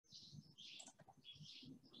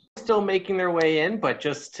still making their way in, but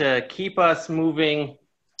just to keep us moving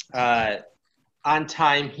on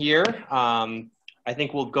time here, I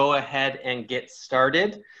think we'll go ahead and get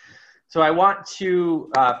started. So I want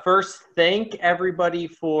to first thank everybody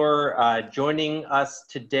for joining us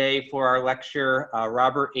today for our lecture,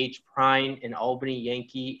 Robert H. Pruyn in Albany,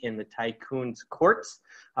 Yankee in the Tycoon's Courts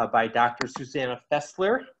by Dr. Susanna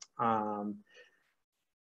Fessler.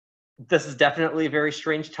 This is definitely a very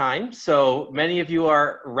strange time. So many of you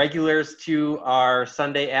are regulars to our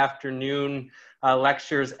Sunday afternoon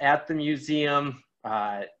lectures at the museum.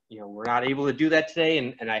 We're not able to do that today,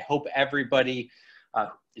 and I hope everybody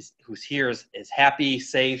who's here is happy,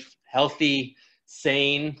 safe, healthy,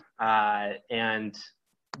 sane, and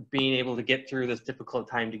being able to get through this difficult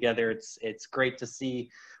time together. It's great to see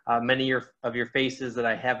many of your faces that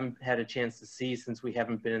I haven't had a chance to see since we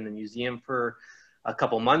haven't been in the museum for a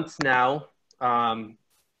couple months now.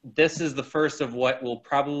 This is the first of what will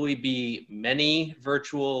probably be many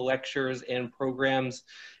virtual lectures and programs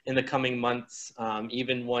in the coming months,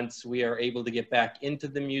 even once we are able to get back into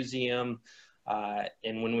the museum.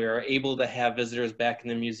 And when we are able to have visitors back in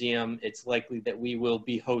the museum, it's likely that we will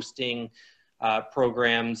be hosting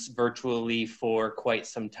programs virtually for quite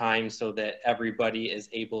some time so that everybody is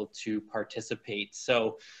able to participate.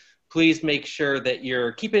 So please make sure that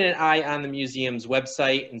you're keeping an eye on the museum's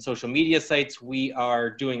website and social media sites. We are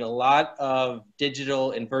doing a lot of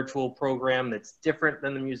digital and virtual program that's different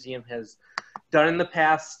than the museum has done in the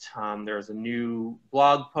past. There's a new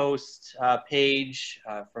blog post page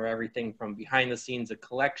for everything from behind the scenes of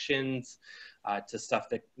collections to stuff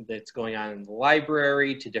that's going on in the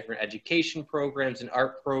library, to different education programs and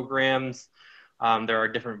art programs. There are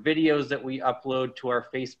different videos that we upload to our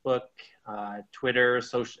Facebook, Twitter,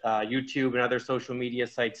 YouTube, and other social media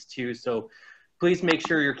sites too. So please make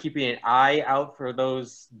sure you're keeping an eye out for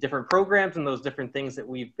those different programs and those different things that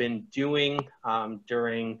we've been doing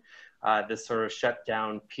during this sort of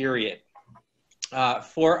shutdown period.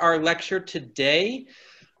 For our lecture today,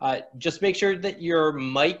 just make sure that your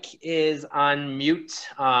mic is on mute.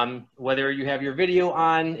 Whether you have your video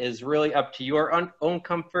on is really up to your own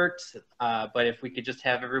comfort, but if we could just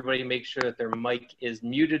have everybody make sure that their mic is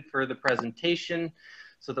muted for the presentation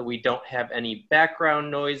so that we don't have any background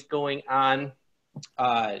noise going on.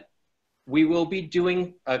 We will be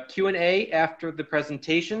doing a Q&A after the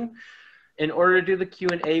presentation. In order to do the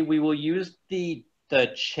Q&A, we will use the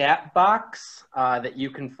chat box that you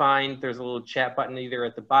can find. There's a little chat button either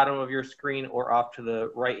at the bottom of your screen or off to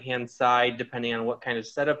the right-hand side, depending on what kind of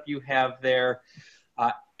setup you have there.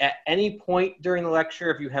 At any point during the lecture,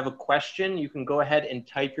 if you have a question, you can go ahead and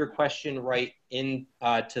type your question right in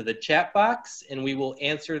to the chat box, and we will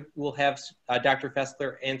answer. We'll have Dr.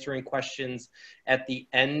 Fessler answering questions at the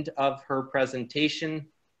end of her presentation.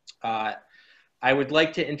 I would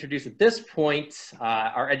like to introduce at this point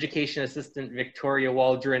our education assistant, Victoria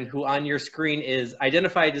Waldron, who on your screen is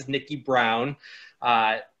identified as Nikki Brown.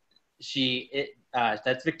 That's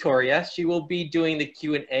Victoria. She will be doing the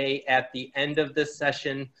Q&A at the end of this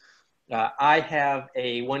session. I have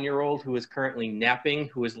a 1-year-old who is currently napping,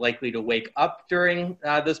 who is likely to wake up during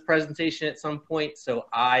this presentation at some point, so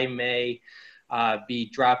I may be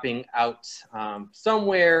dropping out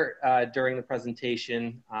somewhere during the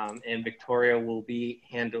presentation, and Victoria will be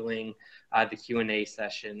handling the Q&A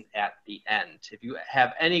session at the end. If you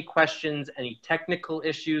have any questions, any technical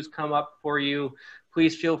issues come up for you,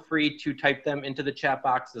 please feel free to type them into the chat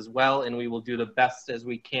box as well, and we will do the best as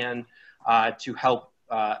we can to help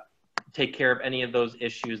take care of any of those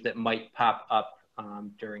issues that might pop up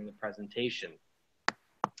during the presentation.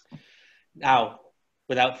 Now,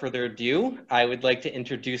 without further ado, I would like to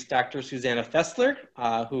introduce Dr. Susanna Fessler,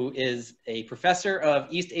 who is a professor of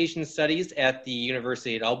East Asian Studies at the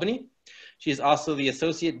University at Albany. She is also the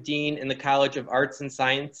Associate Dean in the College of Arts and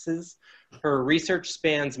Sciences. Her research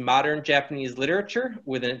spans modern Japanese literature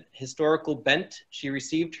with a historical bent. She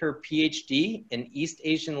received her PhD in East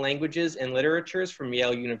Asian Languages and Literatures from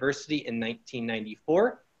Yale University in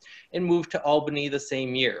 1994 and moved to Albany the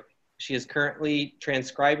same year. She is currently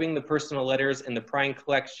transcribing the personal letters in the Pruyn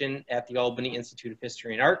collection at the Albany Institute of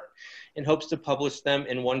History and Art and hopes to publish them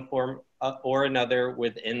in one form or another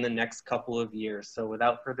within the next couple of years. So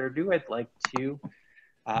without further ado, I'd like to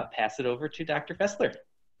pass it over to Dr. Fessler.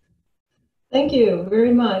 Thank you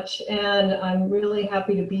very much, and I'm really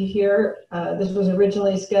happy to be here. This was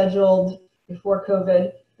originally scheduled before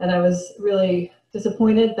COVID, and I was really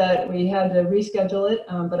disappointed that we had to reschedule it,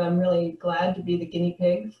 but I'm really glad to be the guinea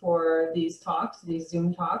pig for these talks, these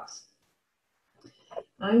Zoom talks.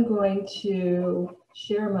 I'm going to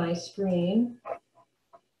share my screen.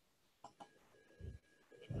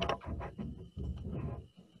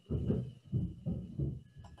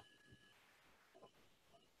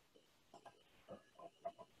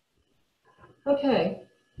 Okay.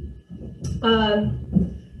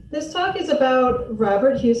 This talk is about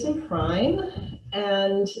Robert Houston Pruyn,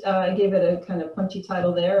 and I gave it a kind of punchy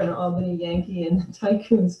title there, an Albany Yankee in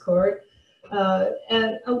Tycoon's court.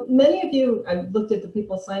 And many of you, I've looked at the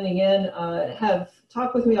people signing in, have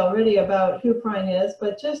talked with me already about who Pruyn is,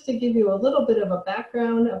 but just to give you a little bit of a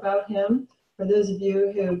background about him, for those of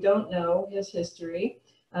you who don't know his history,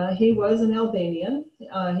 he was an Albanian.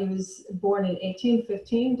 He was born in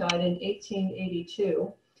 1815, died in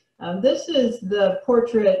 1882. This is the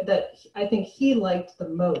portrait that I think he liked the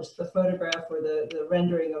most, the photograph or the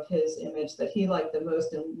rendering of his image that he liked the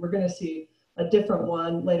most. And we're going to see a different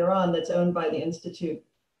one later on that's owned by the Institute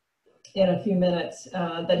in a few minutes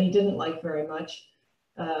that he didn't like very much.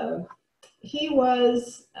 He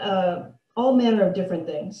was all manner of different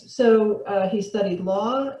things. So he studied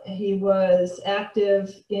law. He was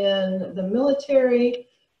active in the military.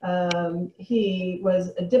 He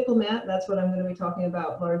was a diplomat. That's what I'm going to be talking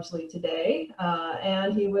about largely today.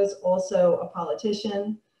 And he was also a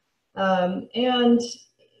politician. And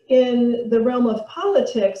in the realm of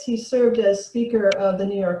politics, he served as Speaker of the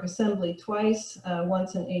New York Assembly twice,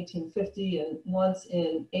 once in 1850 and once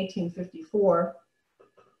in 1854.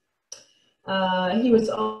 He was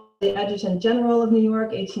also the Adjutant General of New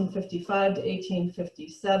York, 1855 to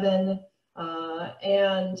 1857.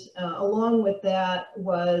 And along with that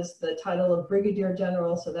was the title of Brigadier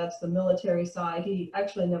General, so that's the military side. He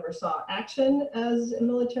actually never saw action as a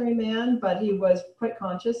military man, but he was quite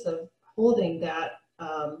conscious of holding that,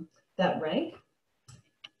 that rank.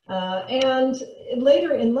 And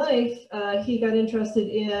later in life, he got interested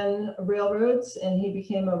in railroads and he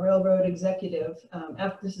became a railroad executive.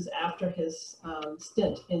 This is after his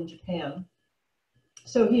stint in Japan.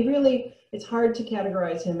 So he really, it's hard to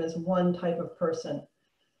categorize him as one type of person.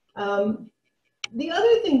 The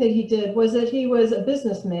other thing that he did was that he was a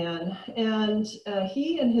businessman, and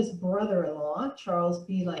he and his brother-in-law, Charles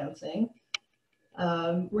B. Lansing,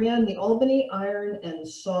 ran the Albany Iron and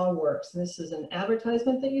Saw Works. This is an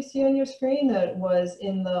advertisement that you see on your screen that was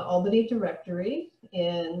in the Albany Directory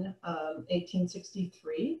in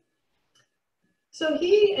 1863. So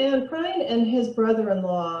he and Pruyn and his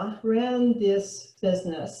brother-in-law ran this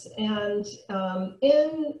business, and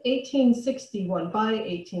in 1861, by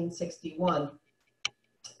 1861,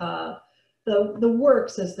 the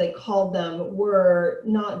works, as they called them, were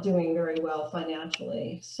not doing very well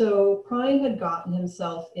financially. So Pruyn had gotten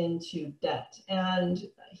himself into debt, and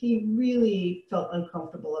he really felt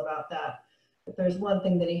uncomfortable about that. If there's one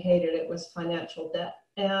thing that he hated, it was financial debt.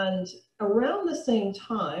 And around the same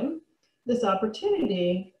time, this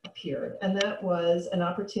opportunity appeared, and that was an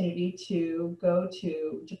opportunity to go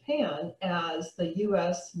to Japan as the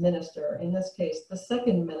US minister, in this case, the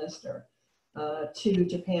second minister to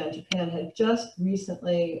Japan. Japan had just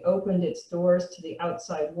recently opened its doors to the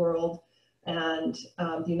outside world, and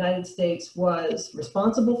the United States was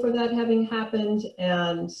responsible for that having happened.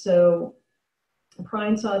 And so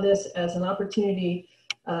Pruyn saw this as an opportunity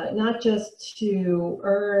not just to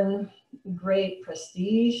earn great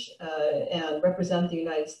prestige and represent the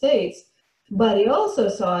United States, but he also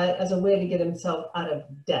saw it as a way to get himself out of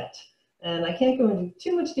debt. And I can't go into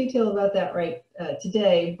too much detail about that right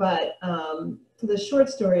today, but the short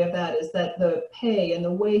story of that is that the pay and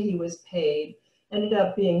the way he was paid ended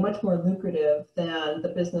up being much more lucrative than the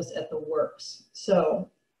business at the works. So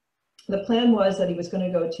the plan was that he was going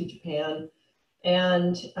to go to Japan,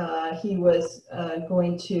 and he was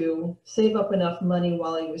going to save up enough money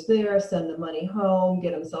while he was there, send the money home,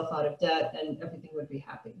 get himself out of debt, and everything would be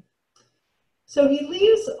happy. So he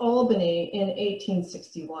leaves Albany in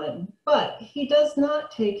 1861, but he does not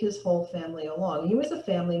take his whole family along. He was a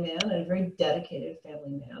family man, and a very dedicated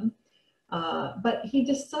family man, but he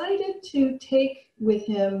decided to take with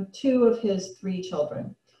him 2 of his 3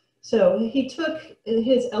 children. So he took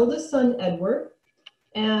his eldest son, Edward,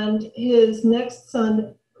 and his next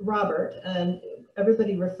son, Robert, and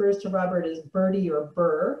everybody refers to Robert as Bertie or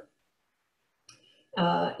Burr,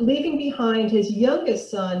 leaving behind his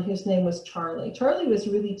youngest son, whose name was Charlie. Charlie was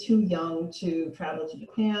really too young to travel to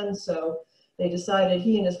Japan, so they decided,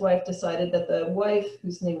 he and his wife decided that the wife,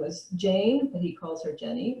 whose name was Jane, but he calls her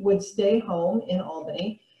Jenny, would stay home in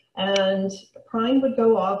Albany, and Pruyn would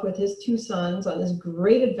go off with his 2 sons on this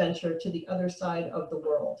great adventure to the other side of the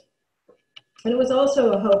world. And it was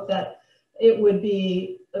also a hope that it would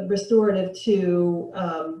be restorative to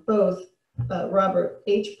both Robert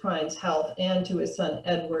H. Pruyn's health and to his son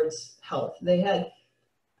Edward's health. They had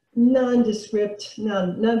nondescript,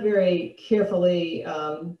 not very carefully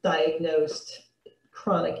diagnosed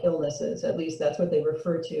chronic illnesses. At least that's what they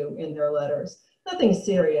refer to in their letters. nothing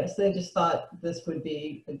serious. They just thought this would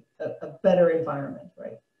be a better environment,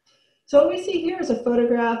 right? So what we see here is a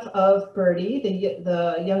photograph of Bertie,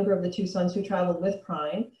 the younger of the two sons who traveled with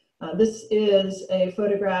Pruyn. This is a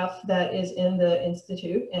photograph that is in the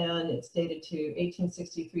Institute, and it's dated to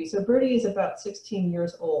 1863. So Bertie is about 16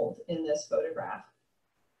 years old in this photograph.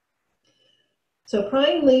 So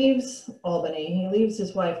Pruyn leaves Albany. He leaves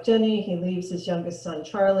his wife, Jenny. He leaves his youngest son,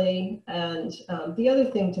 Charlie. And the other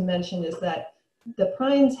thing to mention is that the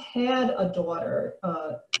Pryns had a daughter.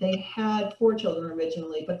 They had 4 children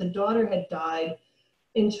originally, but the daughter had died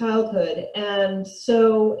in childhood. And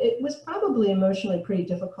so it was probably emotionally pretty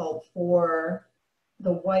difficult for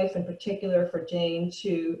the wife, in particular for Jane,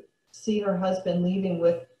 to see her husband leaving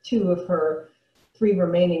with 2 of her 3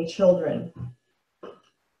 remaining children.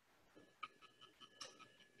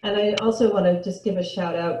 And I also want to just give a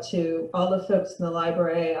shout out to all the folks in the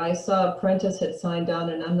library. I saw Prentice had signed on,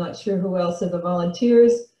 and I'm not sure who else of the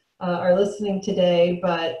volunteers are listening today,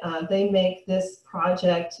 but they make this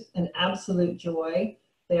project an absolute joy.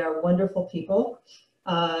 They are wonderful people.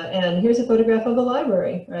 And here's a photograph of the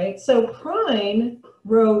library, right? So Pruyn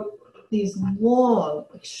wrote these long,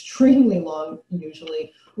 extremely long,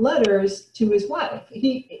 usually, letters to his wife.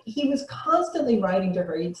 He was constantly writing to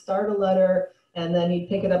her. He'd start a letter, and then he'd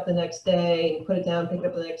pick it up the next day and put it down, pick it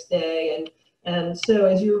up the next day. And so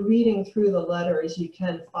as you're reading through the letters, you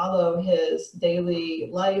can follow his daily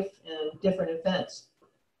life and different events.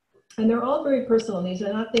 And they're all very personal. These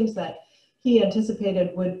are not things that he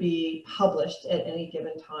anticipated would be published at any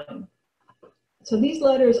given time. So these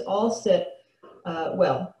letters all sit,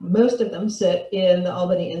 well, most of them sit in the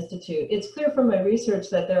Albany Institute. It's clear from my research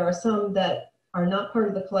that there are some that are not part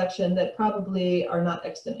of the collection that probably are not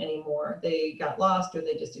extant anymore. They got lost, or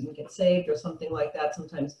they just didn't get saved, or something like that.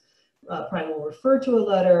 Sometimes Pruyn will refer to a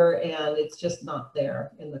letter and it's just not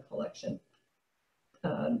there in the collection.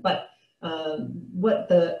 But what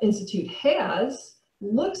the Institute has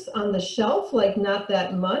looks on the shelf like not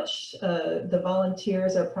that much. The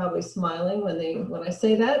volunteers are probably smiling when I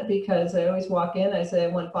say that, because I always walk in, I say I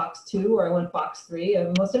want box 2 or I want box 3.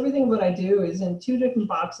 And most everything what I do is in 2 different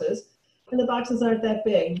boxes. And the boxes aren't that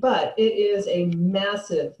big, but it is a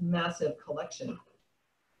massive, massive collection.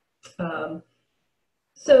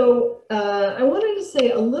 So I wanted to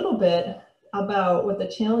say a little bit about what the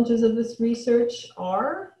challenges of this research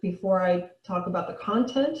are before I talk about the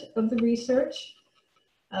content of the research.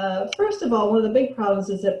 First of all, one of the big problems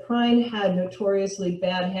is that Pruyn had notoriously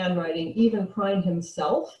bad handwriting. Even Pruyn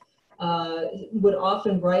himself would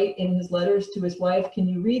often write in his letters to his wife, "Can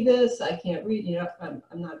you read this? I can't read, you know, I'm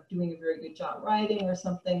not doing a very good job writing," or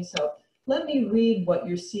something. So let me read what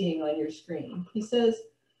you're seeing on your screen. He says,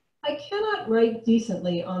 "I cannot write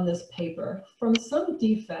decently on this paper. From some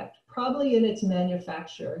defect, probably in its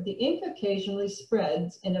manufacture, the ink occasionally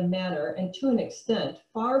spreads in a manner and to an extent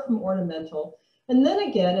far from ornamental. And then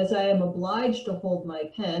again, as I am obliged to hold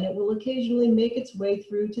my pen, it will occasionally make its way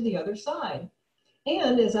through to the other side.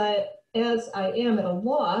 And as I am at a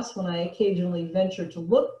loss when I occasionally venture to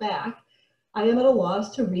look back, I am at a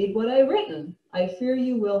loss to read what I have written. I fear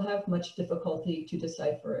you will have much difficulty to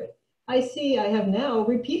decipher it. I see I have now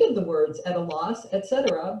repeated the words at a loss,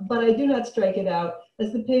 etc., but I do not strike it out,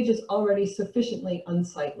 as the page is already sufficiently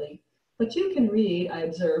unsightly. But you can read, I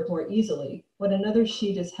observe, more easily what another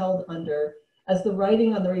sheet is held under, as the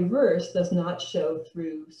writing on the reverse does not show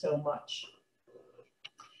through so much."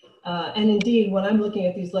 And indeed, when I'm looking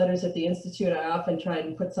at these letters at the Institute, I often try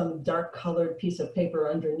and put some dark colored piece of paper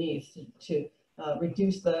underneath to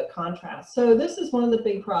reduce the contrast. So this is one of the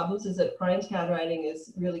big problems, is that Pruyn's handwriting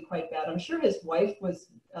is really quite bad. I'm sure his wife was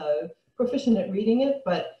proficient at reading it,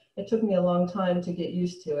 but it took me a long time to get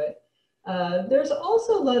used to it. There's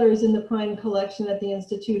also letters in the Pruyn collection at the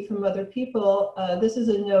Institute from other people. This is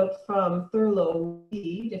a note from Thurlow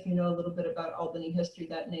Weed. If you know a little bit about Albany history,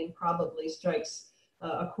 that name probably strikes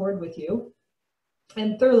a chord with you.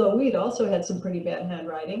 And Thurlow Weed also had some pretty bad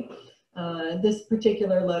handwriting. This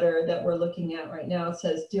particular letter that we're looking at right now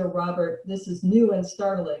says, "Dear Robert, this is new and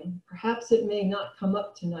startling. Perhaps it may not come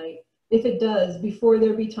up tonight. If it does, before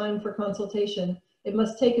there be time for consultation, it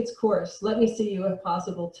must take its course. Let me see you if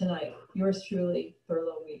possible tonight. Yours truly,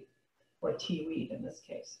 Thurlow Weed," or T. Weed in this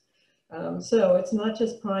case. So it's not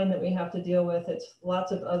just Pruyn that we have to deal with, it's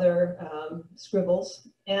lots of other scribbles.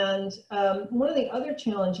 And one of the other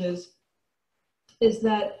challenges is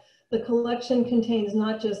that the collection contains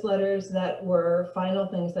not just letters that were final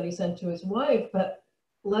things that he sent to his wife, but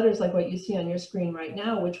letters like what you see on your screen right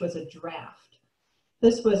now, which was a draft.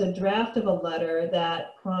 This was a draft of a letter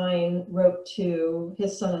that Pruyn wrote to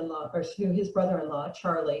his son-in-law, or to his brother-in-law,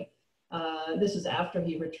 Charlie. This is after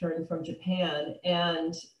he returned from Japan,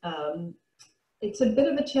 and it's a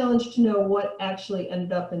bit of a challenge to know what actually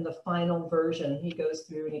ended up in the final version. He goes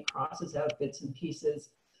through and he crosses out bits and pieces.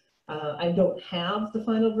 I don't have the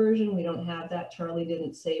final version. We don't have that. Charlie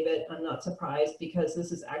didn't save it. I'm not surprised because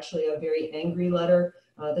this is actually a very angry letter.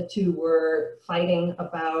 The two were fighting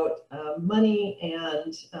about money,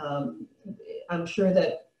 and I'm sure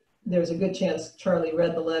that there's a good chance Charlie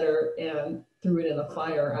read the letter and threw it in the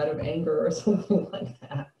fire out of anger or something like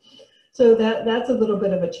that. So that's a little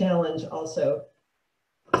bit of a challenge also.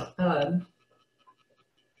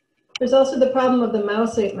 There's also the problem of the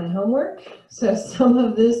mouse ate my homework. So some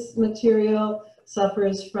of this material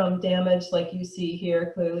suffers from damage like you see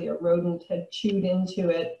here. Clearly a rodent had chewed into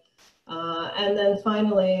it. And then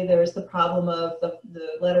finally, there's the problem of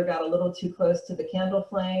the letter got a little too close to the candle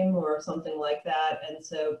flame or something like that. And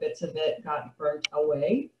so bits of it got burnt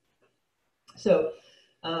away. So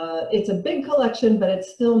it's a big collection, but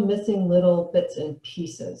it's still missing little bits and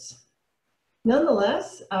pieces.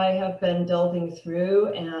 Nonetheless, I have been delving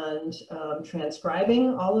through and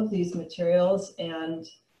transcribing all of these materials, and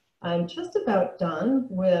I'm just about done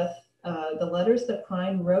with the letters that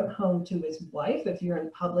Pruyn wrote home to his wife. If you're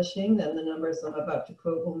in publishing, then the numbers I'm about to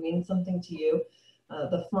quote will mean something to you.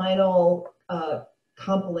 The final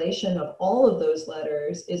compilation of all of those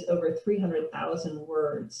letters is over 300,000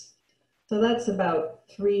 words. So that's about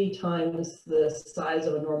 3 times the size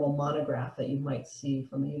of a normal monograph that you might see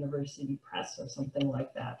from a university press or something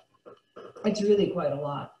like that. It's really quite a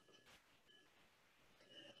lot.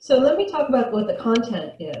 So let me talk about what the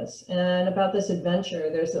content is and about this adventure.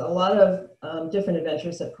 There's a lot of different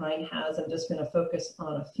adventures that Pruyn has. I'm just going to focus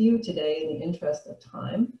on a few today in the interest of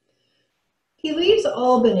time. He leaves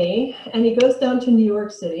Albany and he goes down to New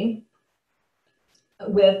York City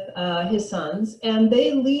with his sons, and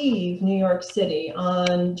they leave New York City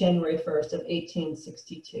on January 1st of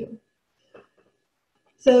 1862.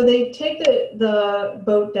 So they take the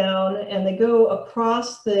boat down and they go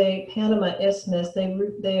across the Panama Isthmus.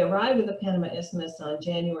 They arrived at the Panama Isthmus on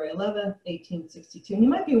January 11th, 1862. And you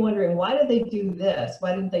might be wondering, why did they do this?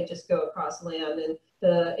 Why didn't they just go across land? And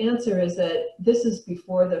the answer is that this is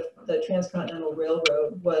before the Transcontinental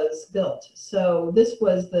Railroad was built. So this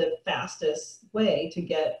was the fastest way to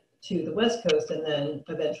get to the West Coast and then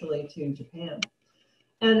eventually to Japan.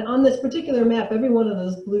 And on this particular map, every one of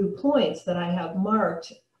those blue points that I have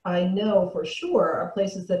marked, I know for sure are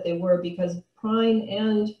places that they were because Pruyn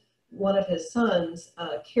and one of his sons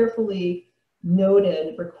carefully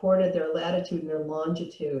recorded their latitude and their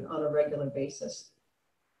longitude on a regular basis.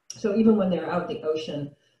 So even when they're out in the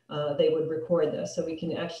ocean, they would record this so we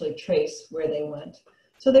can actually trace where they went.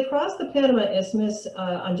 So they crossed the Panama Isthmus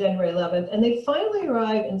on January 11th, and they finally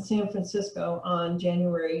arrived in San Francisco on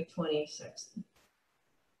January 26th.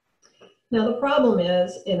 Now, the problem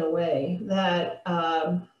is, in a way, that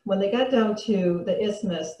when they got down to the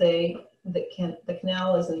isthmus, the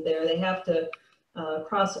canal isn't there. They have to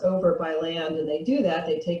cross over by land, and they do that.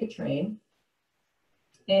 They take a train,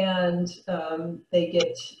 and they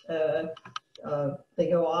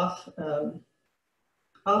go off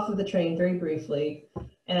of the train very briefly.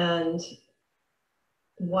 And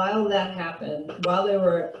while that happened, while they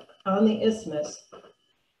were on the isthmus,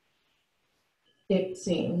 it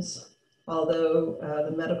seems, although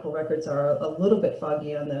the medical records are a little bit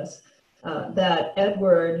foggy on this, that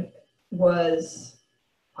Edward was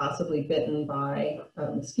possibly bitten by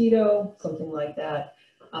a mosquito, something like that.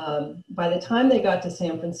 By the time they got to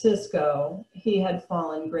San Francisco, he had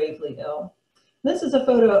fallen gravely ill. This is a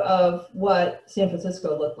photo of what San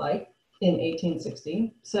Francisco looked like in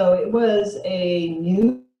 1860. So it was a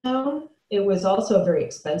new town. It was also a very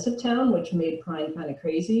expensive town, which made Pruyn kind of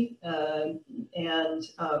crazy.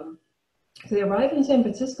 They arrived in San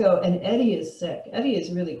Francisco, and Eddie is sick. Eddie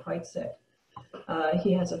is really quite sick.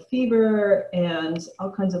 He has a fever and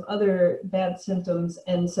all kinds of other bad symptoms.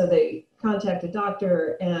 And so they contact a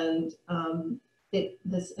doctor, and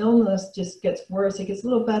this illness just gets worse. It gets a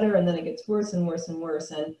little better, and then it gets worse and worse and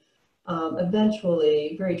worse. And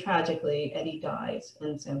eventually, very tragically, Eddie dies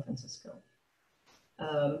in San Francisco.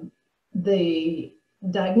 The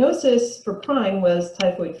diagnosis for Pruyn was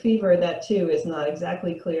typhoid fever. That too is not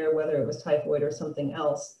exactly clear whether it was typhoid or something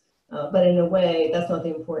else. But in a way, that's not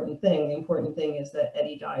the important thing. The important thing is that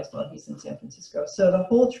Eddie dies while he's in San Francisco. So the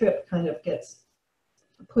whole trip kind of gets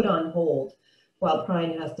put on hold while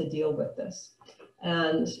Pruyn has to deal with this.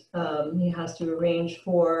 And he has to arrange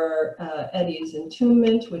for Eddie's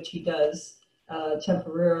entombment, which he does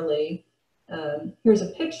temporarily. Here's a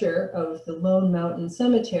picture of the Lone Mountain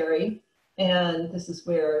Cemetery. And this is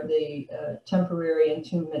where the temporary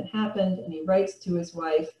entombment happened. And he writes to his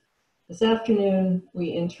wife This afternoon,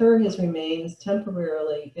 we inter his remains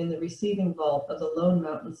temporarily in the receiving vault of the Lone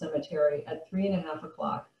Mountain Cemetery at 3:30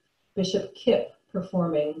 o'clock, Bishop Kipp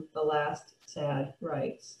performing the last sad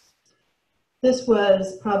rites. This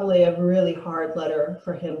was probably a really hard letter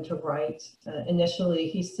for him to write. Initially,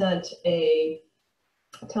 he sent a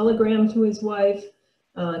telegram to his wife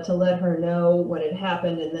to let her know what had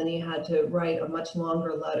happened, and then he had to write a much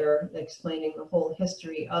longer letter explaining the whole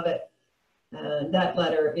history of it. And that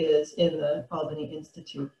letter is in the Albany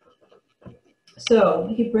Institute. So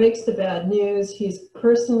he breaks the bad news. He's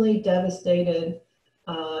personally devastated.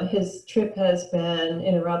 His trip has been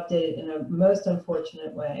interrupted in a most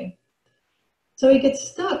unfortunate way. So he gets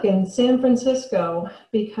stuck in San Francisco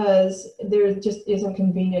because there just isn't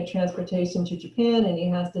convenient transportation to Japan, and he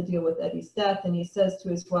has to deal with Eddie's death. And he says to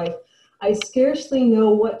his wife, "I scarcely know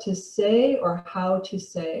what to say or how to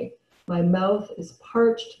say. My mouth is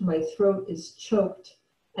parched, my throat is choked,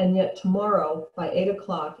 and yet tomorrow by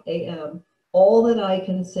 8:00 a.m., all that I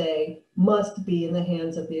can say must be in the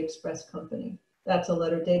hands of the Express Company." That's a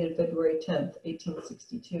letter dated February 10th,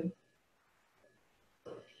 1862.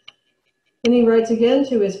 And he writes again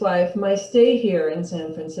to his wife, "My stay here in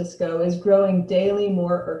San Francisco is growing daily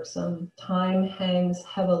more irksome. Time hangs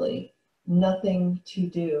heavily, nothing to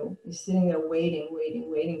do." He's sitting there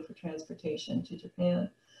waiting for transportation to Japan.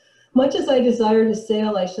 "Much as I desire to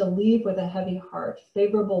sail, I shall leave with a heavy heart.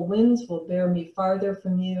 Favorable winds will bear me farther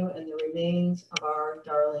from you and the remains of our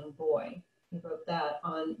darling boy." He wrote that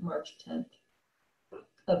on March 10th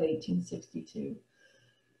of 1862.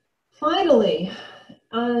 Finally,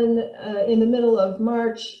 in the middle of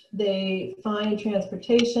March, they find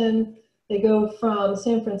transportation. They go from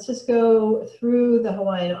San Francisco through the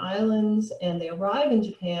Hawaiian Islands, and they arrive in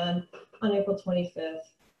Japan on April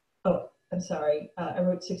 25th. Oh, I'm sorry, I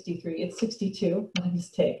wrote 63. It's 62, my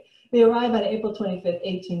mistake. They arrive on April 25th,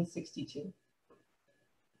 1862.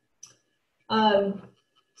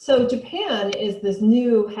 So Japan is this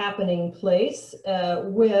new happening place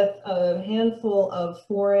with a handful of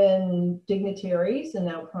foreign dignitaries, and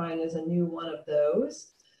now Pruyn is a new one of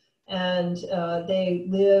those. And they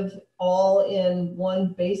live all in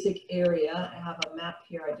one basic area. I have a map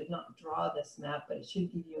here. I did not draw this map, but it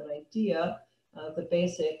should give you an idea of the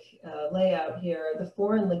basic layout here. The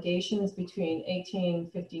foreign legations between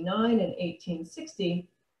 1859 and 1860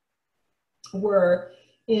 were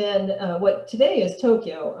in what today is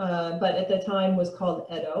Tokyo, but at the time was called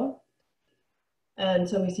Edo. And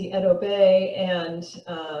so we see Edo Bay, and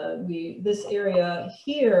this area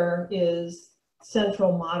here is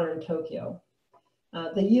central modern Tokyo.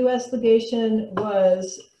 The US legation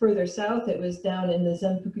was further south. It was down in the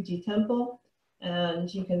Zenpukuji Temple.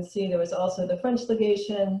 And you can see there was also the French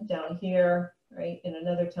legation down here, right, in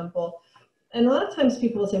another temple. And a lot of times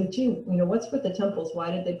people will say, "Gee, what's with the temples? Why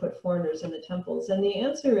did they put foreigners in the temples?" And the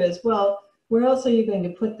answer is, well, where else are you going to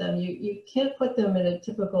put them? You can't put them in a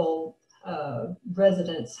typical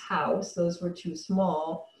residence house. Those were too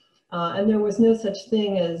small. And there was no such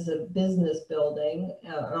thing as a business building,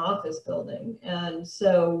 an office building. And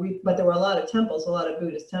so, but there were a lot of temples, a lot of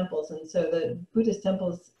Buddhist temples. And so the Buddhist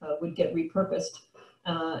temples would get repurposed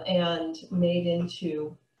and made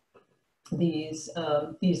into these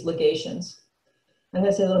legations. I'm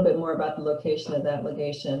going to say a little bit more about the location of that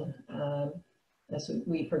legation as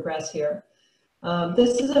we progress here.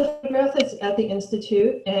 This is a photograph that's at the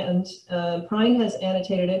Institute, and Pruyn has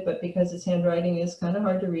annotated it, but because his handwriting is kind of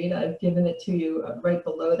hard to read, I've given it to you right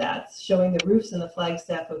below that, showing the roofs and the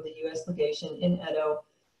flagstaff of the US legation in Edo.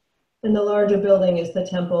 And the larger building is the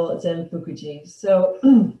temple Zenpukuji. So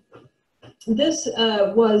this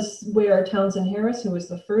was where Townsend Harris, who was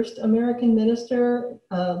the first American minister,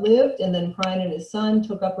 lived, and then Pruyn and his son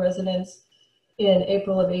took up residence in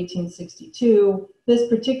April of 1862. This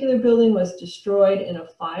particular building was destroyed in a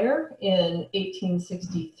fire in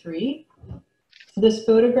 1863. This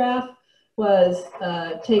photograph was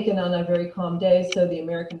taken on a very calm day, so the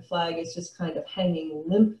American flag is just kind of hanging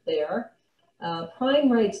limp there. Pruyn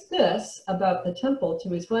writes this about the temple to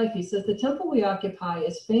his wife. He says, "The temple we occupy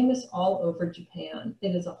is famous all over Japan.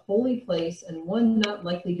 It is a holy place and one not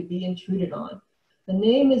likely to be intruded on. The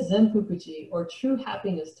name is Zenpukuji, or True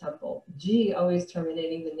Happiness Temple, Ji always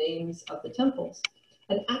terminating the names of the temples,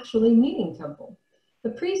 and actually meaning temple.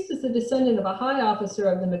 The priest is the descendant of a high officer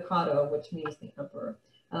of the Mikado, which means the emperor,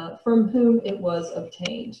 from whom it was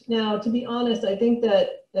obtained." Now, to be honest, I think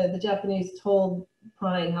that the Japanese told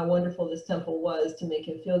Pruyn how wonderful this temple was to make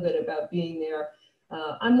him feel good about being there.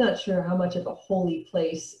 I'm not sure how much of a holy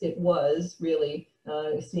place it was, really,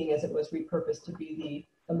 seeing as it was repurposed to be the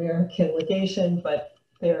American legation, but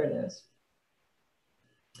there it is.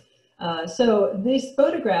 So these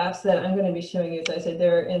photographs that I'm going to be showing you, as I said,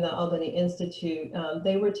 they're in the Albany Institute.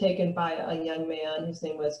 They were taken by a young man whose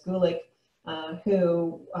name was Gulick,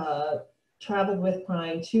 who traveled with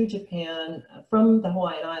Pruyn to Japan from the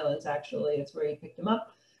Hawaiian Islands, actually. It's where he picked him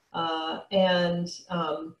up.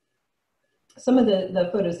 Some of the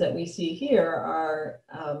photos that we see here are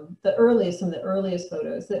some of the earliest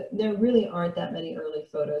photos. There really aren't that many early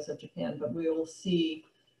photos of Japan, but we will see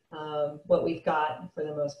what we've got for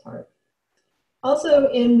the most part. Also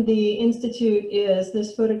in the Institute is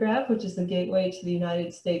this photograph, which is the gateway to the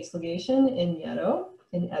United States legation in Edo.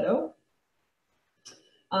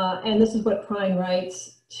 And this is what Pruyn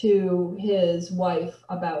writes to his wife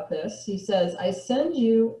about this. He says, "I send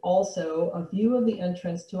you also a view of the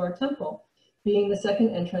entrance to our temple, being the second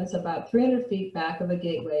entrance about 300 feet back of a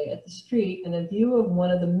gateway at the street, and a view of one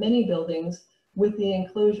of the many buildings with the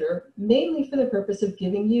enclosure, mainly for the purpose of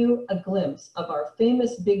giving you a glimpse of our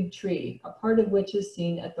famous big tree, a part of which is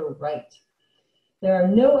seen at the right. There are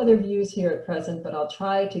no other views here at present, but I'll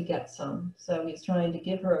try to get some." So he's trying to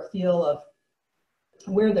give her a feel of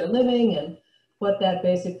where they're living and what that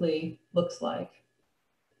basically looks like.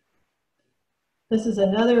 This is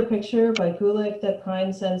another picture by Gulick that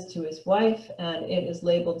Pruyn sends to his wife, and it is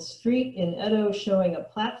labeled "Street in Edo," showing a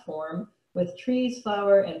platform with trees,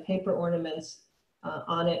 flower, and paper ornaments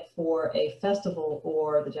on it for a festival,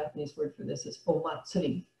 or the Japanese word for this is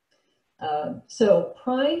omatsuri. So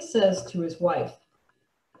Pruyn says to his wife,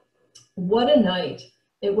 "What a night.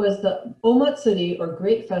 It was the omatsuri, or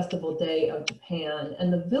Great Festival Day of Japan,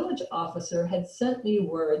 and the village officer had sent me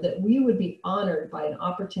word that we would be honored by an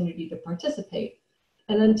opportunity to participate.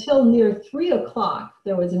 And until near 3 o'clock,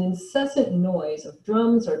 there was an incessant noise of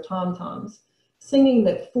drums or tom-toms, singing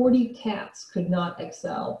that 40 cats could not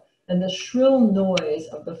excel, and the shrill noise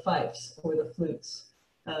of the fifes or the flutes."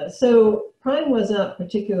 So Pruyn was not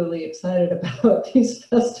particularly excited about these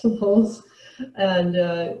festivals, and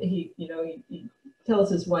he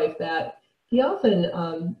tells his wife that he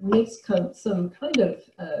often makes some kind of,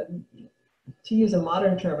 to use a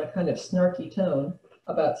modern term, a kind of snarky tone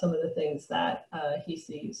about some of the things that he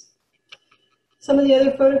sees. Some of the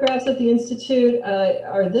other photographs at the Institute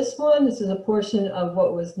are this one. This is a portion of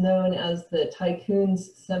what was known as the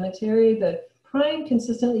Tycoon's cemetery. The Pruyn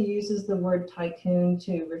consistently uses the word Tycoon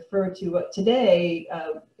to refer to what today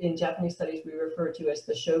in Japanese studies we refer to as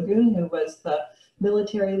the shogun, who was the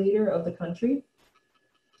military leader of the country.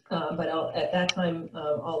 But at that time,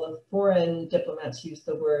 all of foreign diplomats used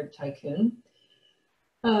the word Tycoon.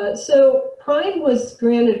 So Pruyn was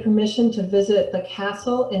granted permission to visit the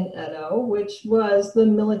castle in Edo, which was the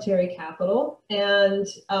military capital, and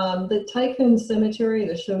the Tycoon cemetery,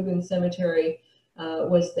 the Shogun cemetery,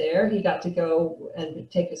 was there. He got to go and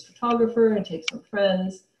take his photographer and take some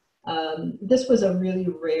friends. This was a really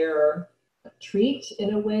rare treat,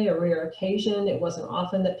 in a way, a rare occasion. It wasn't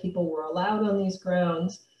often that people were allowed on these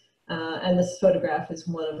grounds, and this photograph is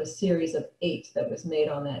one of a series of 8 that was made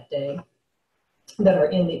on that day that are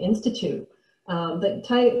in the Institute.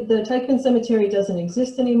 The Tycoon Cemetery doesn't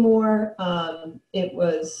exist anymore. It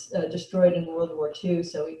was destroyed in World War II,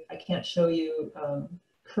 so I can't show you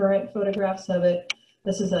current photographs of it.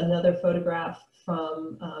 This is another photograph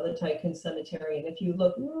from the Tycoon Cemetery, and if you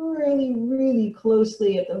look really, really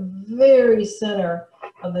closely at the very center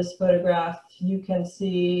of this photograph, you can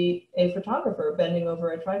see a photographer bending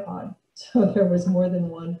over a tripod. So there was more than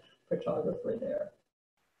one photographer there.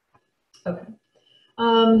 Okay.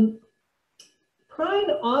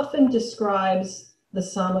 Pruyn often describes the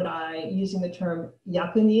samurai using the term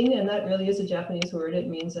yakunin, and that really is a Japanese word. It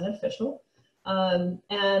means an official.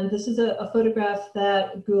 And this is a photograph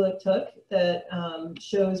that Gulick took that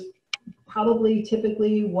shows probably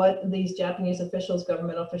typically what these Japanese officials,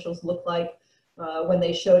 government officials, looked like when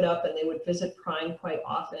they showed up, and they would visit Pruyn quite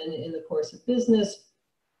often in the course of business.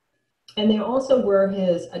 And they also were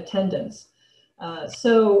his attendants.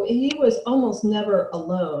 So he was almost never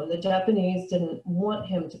alone. The Japanese didn't want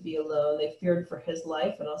him to be alone. They feared for his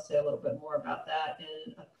life, and I'll say a little bit more about that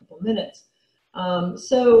in a couple minutes.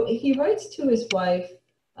 So he writes to his wife,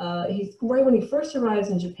 he's right when he first arrives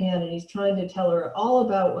in Japan, and he's trying to tell her all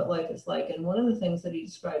about what life is like. And one of the things that he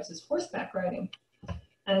describes is horseback riding.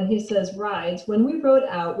 And he says, rides, when we rode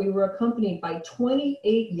out, we were accompanied by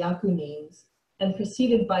 28 yakunins and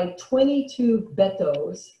preceded by 22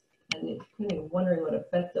 betos. And you're kind of wondering what a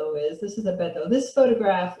beto is. This is a beto. This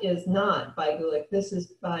photograph is not by Gulick. This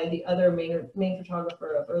is by the other main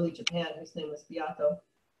photographer of early Japan, whose name was Beato.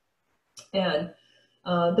 And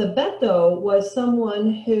the beto was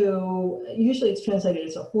someone who, usually it's translated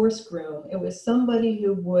as a horse groom. It was somebody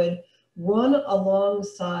who would run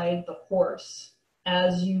alongside the horse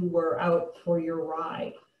as you were out for your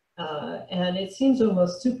ride. And it seems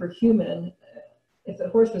almost superhuman. If the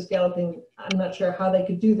horse was galloping, I'm not sure how they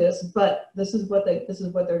could do this, but this is what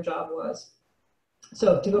their job was.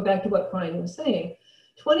 So to go back to what Pruyn was saying,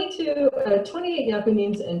 28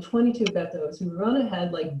 Yapanese and 22 Betos who run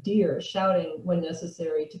ahead like deer, shouting when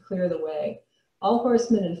necessary to clear the way. All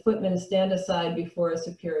horsemen and footmen stand aside before a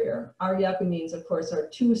superior. Our Yapanese, of course, are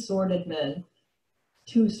two-sworded men.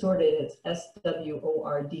 Two-sworded, it's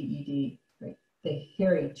S-W-O-R-D-E-D, right? They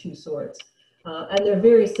carry two swords. And they're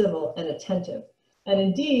very civil and attentive. And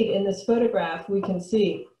indeed, in this photograph, we can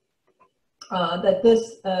see that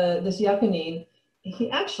this Yapanese,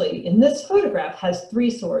 he actually, in this photograph, has 3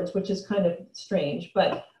 swords, which is kind of strange,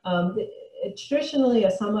 but traditionally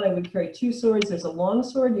a samurai would carry 2 swords. There's a long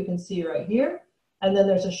sword you can see right here, and then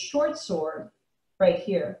there's a short sword right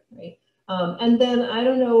here, right? And then I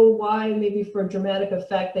don't know why, maybe for dramatic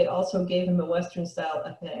effect, they also gave him a Western style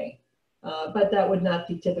epee. But that would not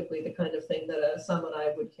be typically the kind of thing that a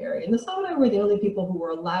samurai would carry. And the samurai were the only people who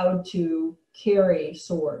were allowed to carry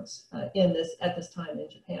swords at this time in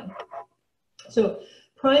Japan. So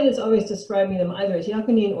Pruyn is always describing them either as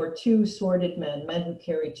yakunin or two-sworded men, men who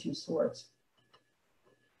carry 2 swords.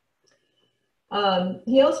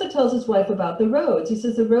 He also tells his wife about the roads. He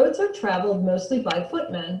says the roads are traveled mostly by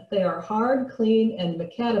footmen. They are hard, clean, and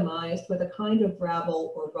macadamized with a kind of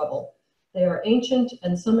gravel or rubble. They are ancient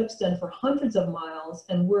and some extend for hundreds of miles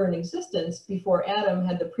and were in existence before Adam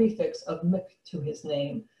had the prefix of Mik to his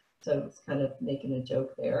name. So it's kind of making a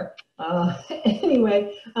joke there.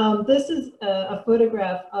 Anyway, this is a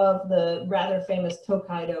photograph of the rather famous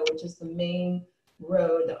Tokaido, which is the main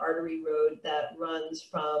road, the artery road that runs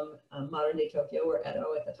from modern day Tokyo, or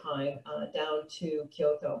Edo at the time, down to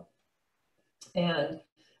Kyoto. And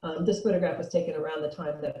this photograph was taken around the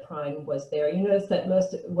time that Pruyn was there. You notice that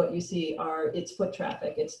most of what you see it's foot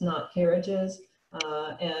traffic. It's not carriages,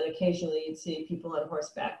 and occasionally you'd see people on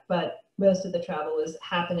horseback, but most of the travel is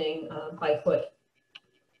happening by foot.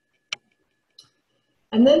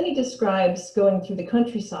 And then he describes going through the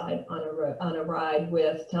countryside on a ride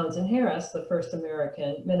with Townsend Harris, the first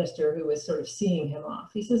American minister who was sort of seeing him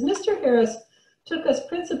off. He says, Mr. Harris took us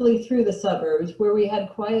principally through the suburbs where we had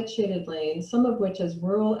quiet shaded lanes, some of which as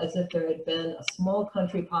rural as if there had been a small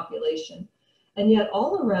country population. And yet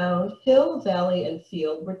all around, hill, valley, and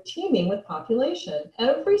field were teeming with population.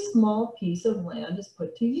 Every small piece of land is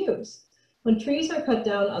put to use. When trees are cut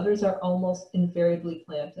down, others are almost invariably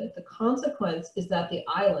planted. The consequence is that the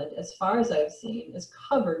island, as far as I've seen, is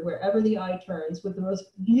covered wherever the eye turns with the most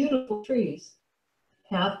beautiful trees.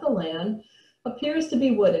 Half the land appears to be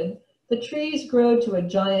wooded. The trees grow to a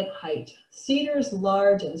giant height, cedars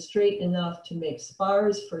large and straight enough to make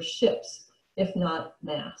spars for ships, if not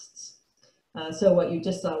masts. So what you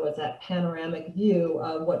just saw was that panoramic view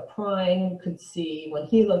of what Pruyn could see when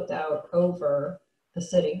he looked out over the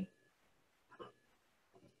city.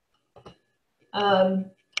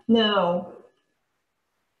 Now,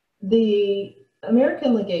 the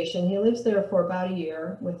American legation, he lives there for about a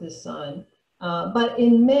year with his son, but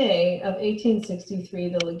in May of 1863,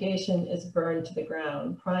 the legation is burned to the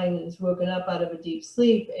ground. Pruyn is woken up out of a deep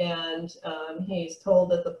sleep, and he's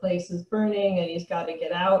told that the place is burning and he's got to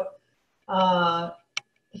get out.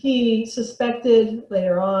 He suspected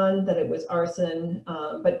later on that it was arson,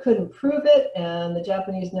 but couldn't prove it, and the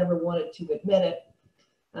Japanese never wanted to admit it.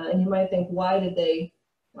 And you might think, why did they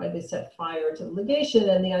set fire to the legation?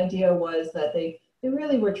 And the idea was that they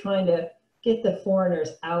really were trying to get the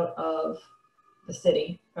foreigners out of the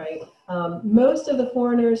city, right? Most of the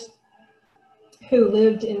foreigners who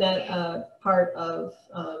lived in that part of,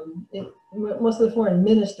 most of the foreign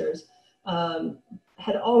ministers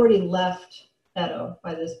had already left Edo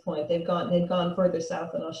by this point. They'd gone further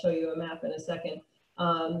south, and I'll show you a map in a second.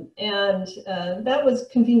 That was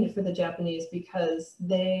convenient for the Japanese because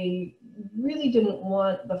they really didn't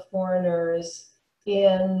want the foreigners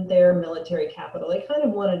in their military capital. They kind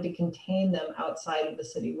of wanted to contain them outside of the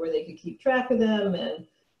city where they could keep track of them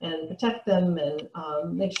and protect them and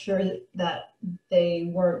make sure that they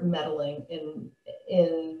weren't meddling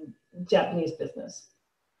in Japanese business.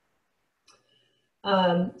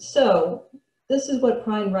 So this is what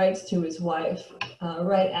Pruyn writes to his wife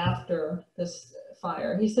right after this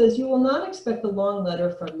fire. He says, "You will not expect a long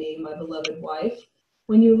letter from me, my beloved wife,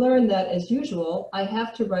 when you learn that, as usual, I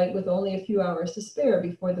have to write with only a few hours to spare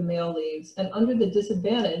before the mail leaves, and under the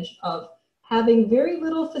disadvantage of having very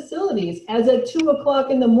little facilities, as at 2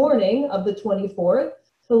 o'clock in the morning of the 24th,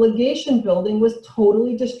 the legation building was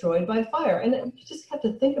totally destroyed by fire." And you just have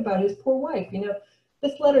to think about his poor wife. You know,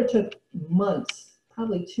 this letter took months,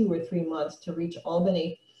 probably 2 or 3 months to reach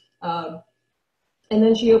Albany. And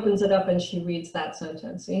then she opens it up and she reads that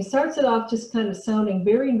sentence. And he starts it off just kind of sounding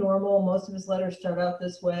very normal. Most of his letters start out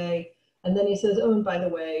this way. And then he says, oh, and by the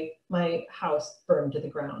way, my house burned to the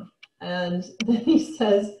ground. And then he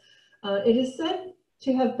says, it is said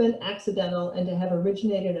to have been accidental and to have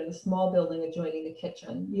originated in a small building adjoining the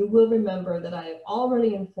kitchen. You will remember that I have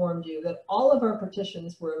already informed you that all of our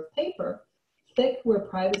partitions were of paper, thick where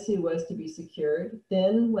privacy was to be secured,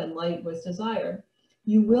 thin when light was desired.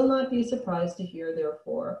 You will not be surprised to hear,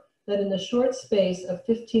 therefore, that in the short space of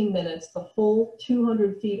 15 minutes, the whole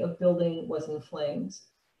 200 feet of building was in flames.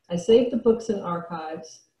 I saved the books and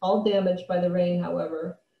archives, all damaged by the rain,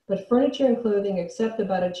 however, but furniture and clothing, except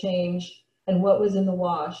about a change and what was in the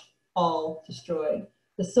wash, all destroyed.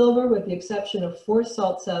 The silver, with the exception of 4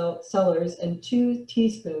 salt cellars and 2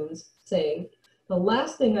 teaspoons, saved. The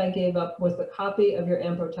last thing I gave up was the copy of your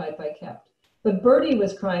ambrotype I kept. But Bertie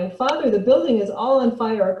was crying, Father, the building is all on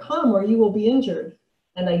fire, come or you will be injured.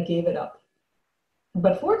 And I gave it up.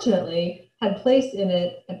 But fortunately, had placed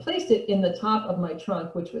it in the top of my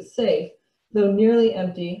trunk, which was safe, though nearly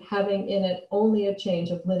empty, having in it only a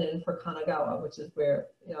change of linen for Kanagawa, which is where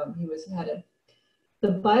he was headed.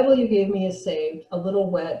 The Bible you gave me is saved, a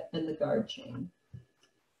little wet, and the guard chain.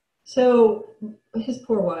 So his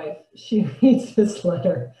poor wife, she reads this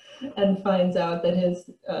letter and finds out that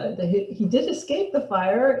he did escape the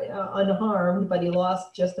fire unharmed, but he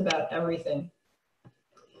lost just about everything.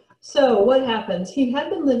 So what happens? He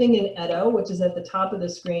had been living in Edo, which is at the top of the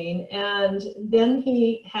screen, and then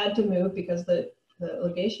he had to move because the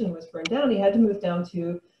legation was burned down. He had to move down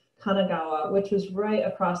to Kanagawa, which was right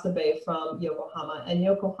across the bay from Yokohama. And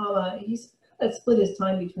Yokohama, he's split his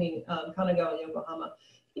time between Kanagawa and Yokohama.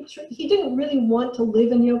 He didn't really want to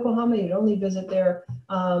live in Yokohama. He'd only visit there.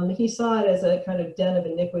 He saw it as a kind of den of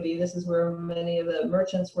iniquity. This is where many of the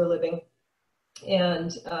merchants were living.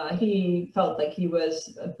 And he felt like he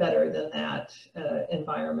was better than that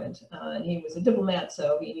environment. And he was a diplomat,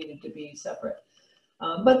 so he needed to be separate.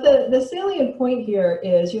 But the salient point here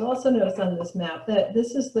is, you also notice on this map that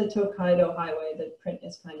this is the Tokaido Highway. The print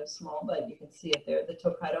is kind of small, but you can see it there, the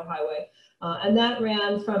Tokaido Highway. And that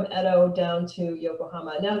ran from Edo down to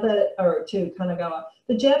Yokohama, or to Kanagawa.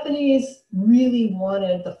 The Japanese really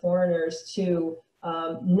wanted the foreigners to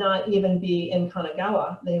not even be in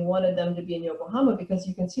Kanagawa. They wanted them to be in Yokohama because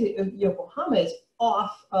you can see that Yokohama is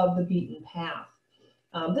off of the beaten path.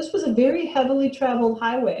 This was a very heavily traveled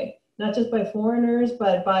highway, not just by foreigners,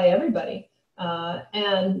 but by everybody.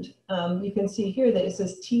 You can see here that it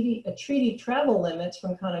says treaty travel limits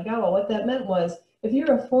from Kanagawa. What that meant was, if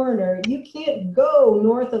you're a foreigner, you can't go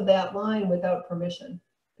north of that line without permission,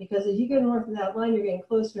 because if you go north of that line, you're getting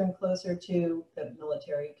closer and closer to the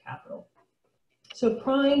military capital. So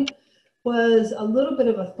Pruyn was a little bit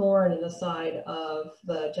of a thorn in the side of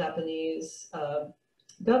the Japanese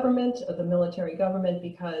government, of the military government,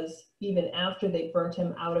 because even after they burnt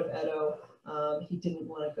him out of Edo, he didn't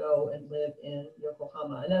want to go and live in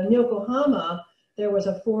Yokohama. Now in Yokohama, there was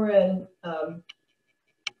a foreign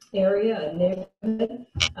area, a neighborhood,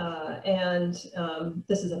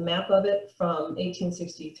 this is a map of it from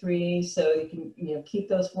 1863, so you can keep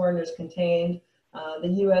those foreigners contained. The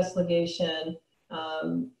U.S. legation,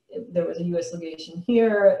 there was a U.S. legation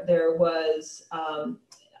here. There was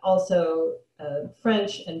also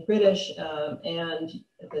French and British and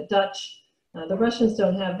the Dutch. The Russians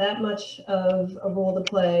don't have that much of a role to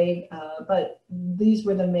play, but these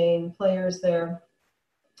were the main players there.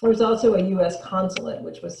 There was also a U.S. consulate,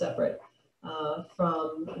 which was separate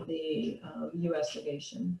from the U.S.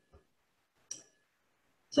 legation.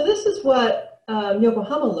 So this is what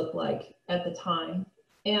Yokohama looked like at the time.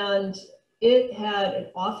 And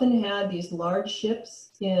it often had these large ships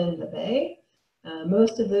in the bay.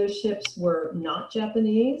 Most of those ships were not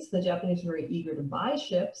Japanese. The Japanese were very eager to buy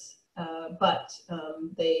ships, but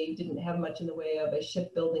they didn't have much in the way of a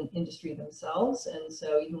shipbuilding industry themselves. And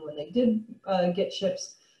so even when they did get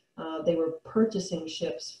ships, they were purchasing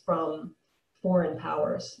ships from foreign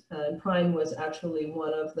powers. And Pruyn was actually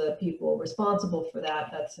one of the people responsible for that.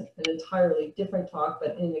 That's an entirely different talk,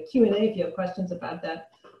 but in the Q&A, if you have questions about that,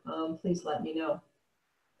 please let me know.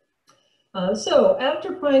 So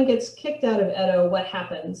after Pruyn gets kicked out of Edo, what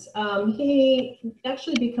happens? He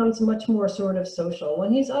actually becomes much more sort of social.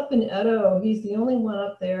 When he's up in Edo, he's the only one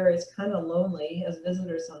up there. It's kind of lonely. He has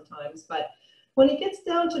visitors sometimes, but when he gets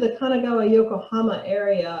down to the Kanagawa-Yokohama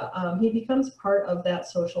area, he becomes part of that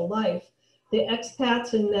social life. The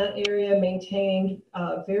expats in that area maintained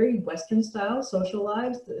very Western style social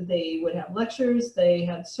lives. They would have lectures, they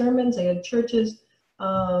had sermons, they had churches.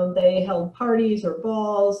 They held parties or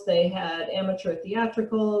balls. They had amateur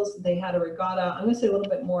theatricals. They had a regatta. I'm going to say a little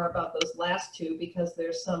bit more about those last two because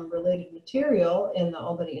there's some related material in the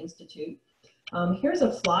Albany Institute. Here's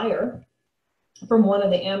a flyer from one of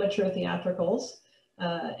the amateur theatricals.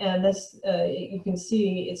 And this, you can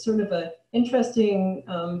see it's sort of an interesting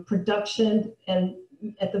production. And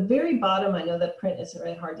at the very bottom, I know that print is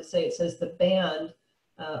very hard to say, it says the band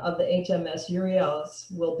of the HMS Uriels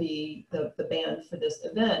will be the band for this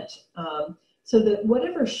event. So that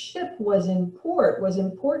whatever ship was in port was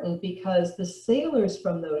important because the sailors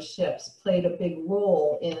from those ships played a big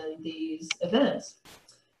role in these events.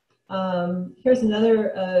 Here's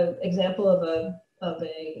another example of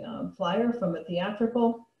a flyer from a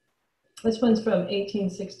theatrical. This one's from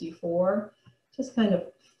 1864. Just kind of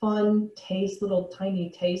fun taste, little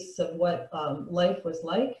tiny tastes of what life was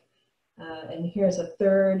like. And here's a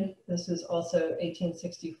third. This is also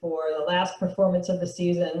 1864, the last performance of the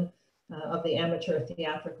season of the amateur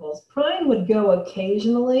theatricals. Pruyn would go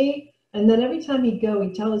occasionally, and then every time he'd go,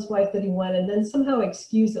 he'd tell his wife that he went, and then somehow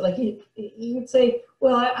excuse it. Like he would say,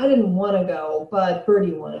 well, I didn't want to go, but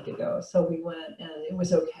Bertie wanted to go, so we went, and it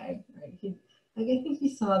was okay. Right? I think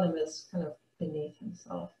he saw them as kind of beneath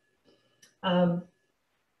himself.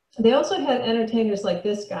 They also had entertainers like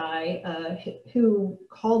this guy who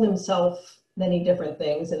called himself many different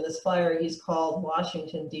things. In this flyer, he's called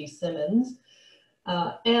Washington D. Simmons.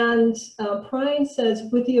 Pruyn says,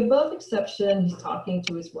 with the above exception, he's talking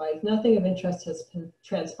to his wife, nothing of interest has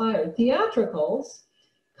transpired. Theatricals,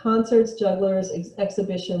 concerts, jugglers,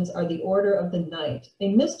 exhibitions are the order of the night.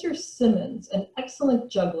 A Mr. Simmons, an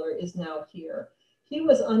excellent juggler, is now here. He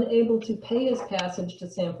was unable to pay his passage to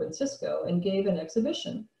San Francisco and gave an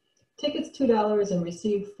exhibition. Tickets $2 and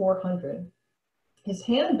received 400. His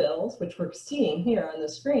handbills, which we're seeing here on the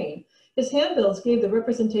screen, his handbills gave the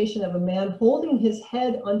representation of a man holding his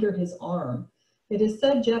head under his arm. It is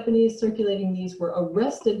said Japanese circulating these were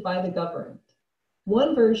arrested by the government.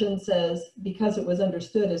 One version says because it was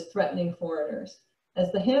understood as threatening foreigners.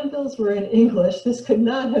 As the handbills were in English, this could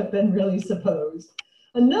not have been really supposed.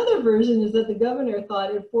 Another version is that the governor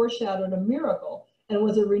thought it foreshadowed a miracle and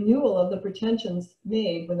was a renewal of the pretensions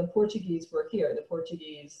made when the Portuguese were here, the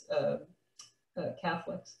Portuguese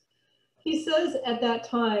Catholics. He says at that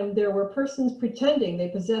time there were persons pretending they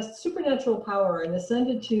possessed supernatural power and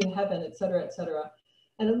ascended to heaven, etc., etc.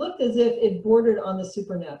 And it looked as if it bordered on the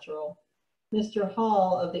supernatural. Mr.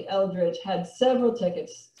 Hall of the Eldridge had several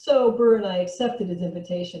tickets, so Burr and I accepted his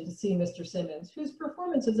invitation to see Mr. Simmons, whose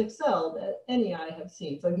performances excelled at any I have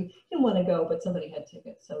seen. So he didn't want to go, but somebody had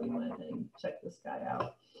tickets, so he went and checked this guy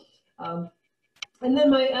out. And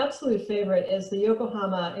then my absolute favorite is the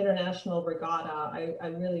Yokohama International Regatta. I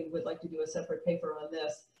really would like to do a separate paper on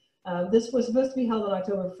this. This was supposed to be held on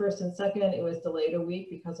October 1st and 2nd. It was delayed a week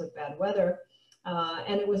because of bad weather.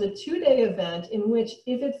 And it was a 2-day event in which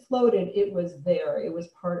if it floated, it was there. It was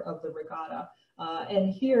part of the regatta.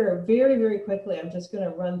 And here, very, very quickly, I'm just going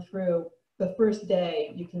to run through the first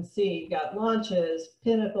day. You can see you got launches,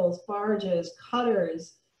 pinnacles, barges,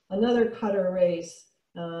 cutters, another cutter race,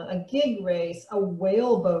 a gig race, a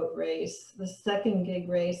whaleboat race, the second gig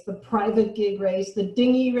race, the private gig race, the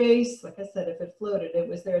dinghy race. Like I said, if it floated, it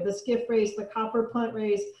was there. The skiff race, the copper punt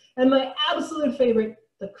race, and my absolute favorite,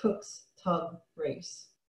 the cook's tub race.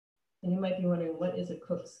 And you might be wondering, what is a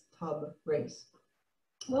cook's tub race?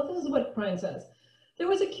 Well, this is what Pruyn says. There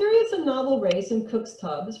was a curious and novel race in cook's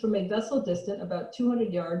tubs from a vessel distant about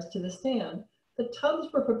 200 yards to the stand. The tubs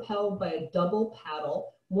were propelled by a double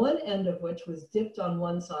paddle, one end of which was dipped on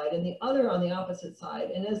one side and the other on the opposite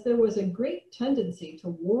side. And as there was a great tendency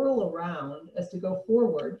to whirl around as to go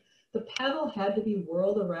forward, the paddle had to be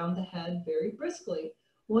whirled around the head very briskly.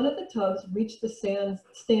 One of the tubs reached the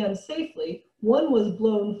stand safely, one was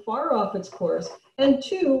blown far off its course, and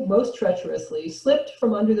two, most treacherously, slipped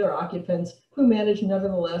from under their occupants, who managed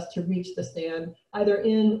nevertheless to reach the stand, either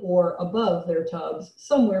in or above their tubs,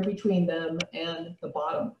 somewhere between them and the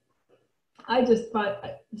bottom. I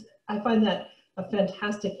find that a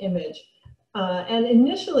fantastic image. And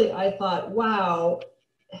initially I thought, wow,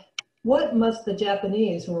 what must the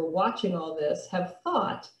Japanese who were watching all this have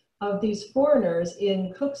thought of these foreigners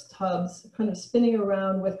in cook's tubs kind of spinning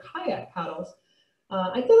around with kayak paddles?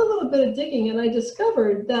 I did a little bit of digging and I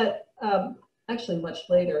discovered that actually much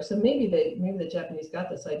later, so maybe the Japanese got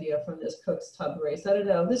this idea from this cook's tub race. I don't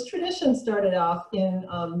know. This tradition started off in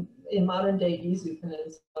modern day Izu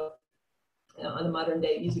Peninsula, on the modern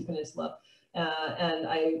day Izu Peninsula. And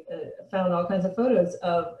I found all kinds of photos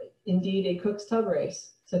of indeed a cook's tub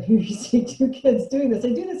race. So here you see two kids doing this.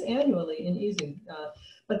 They do this annually in Izu,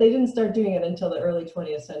 but they didn't start doing it until the early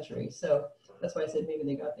 20th century. So That's why I said maybe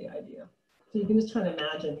they got the idea. So you can just try to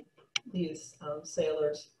imagine these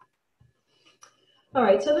sailors. All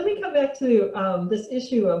right, so let me come back to this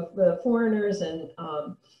issue of the foreigners and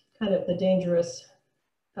kind of the dangerous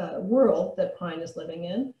world that Pruyn is living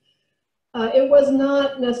in. It was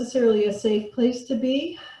not necessarily a safe place to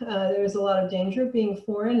be. There was a lot of danger being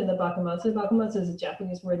foreign in the Bakumatsu. Bakumatsu is a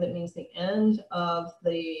Japanese word that means the end of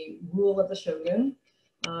the rule of the shogun.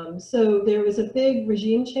 So there was a big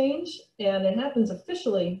regime change, and it happens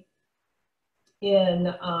officially in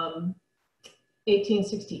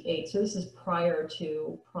 1868. So this is prior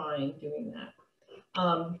to Pruyn doing that,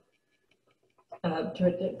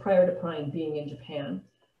 prior to Pruyn being in Japan.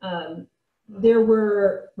 There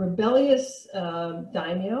were rebellious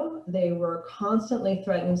daimyo. They were constantly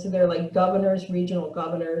threatening. So they're like governors, regional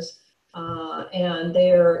governors, and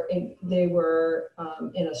they were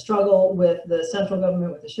in a struggle with the central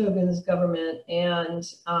government, with the shogun's government, and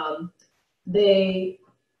they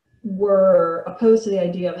were opposed to the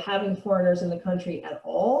idea of having foreigners in the country at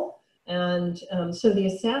all. And so the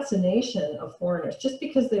assassination of foreigners, just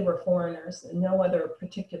because they were foreigners and no other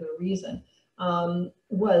particular reason,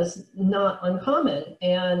 was not uncommon.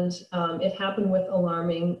 And it happened with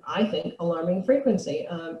alarming, I think, alarming frequency,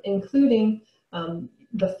 including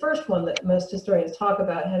the first one that most historians talk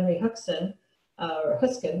about, Henry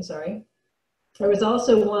Huskin, sorry. There was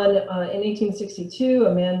also one in 1862,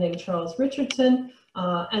 a man named Charles Richardson.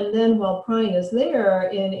 And then while Pruyn is there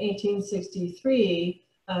in 1863,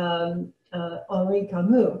 Henri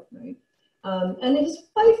Camus, right? And his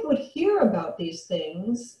wife would hear about these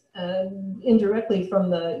things indirectly from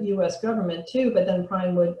the U.S. government too, but then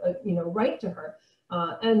Pruyn would, write to her.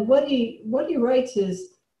 And what he writes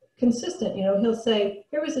is consistent. He'll say,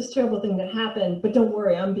 "Here was this terrible thing that happened, but don't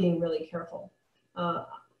worry, I'm being really careful."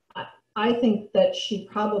 I think that she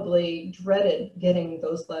probably dreaded getting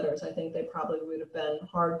those letters. I think they probably would have been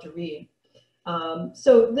hard to read.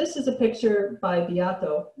 So this is a picture by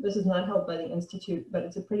Beato. This is not held by the Institute, but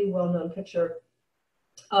it's a pretty well-known picture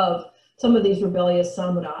of some of these rebellious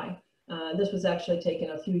samurai. This was actually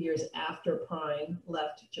taken a few years after Pruyn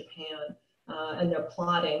left Japan, and they're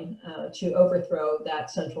plotting to overthrow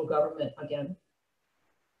that central government again.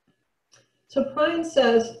 So Pruyn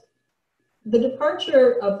says, the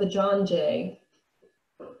departure of the John Jay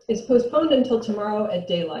is postponed until tomorrow at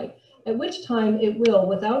daylight, at which time it will,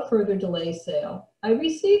 without further delay, sail. I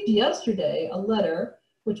received yesterday a letter,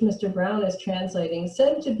 which Mr. Brown is translating,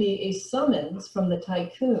 said to be a summons from the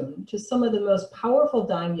Tycoon to some of the most powerful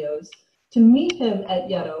daimyos to meet him at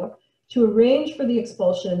Yedo to arrange for the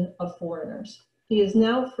expulsion of foreigners. He is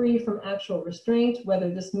now free from actual restraint. Whether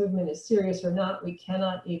this movement is serious or not, we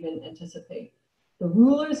cannot even anticipate. The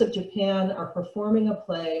rulers of Japan are performing a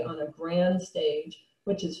play on a grand stage,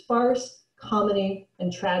 which is farce, comedy,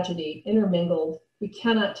 and tragedy intermingled. We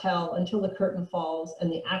cannot tell until the curtain falls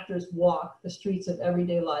and the actors walk the streets of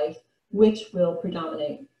everyday life, which will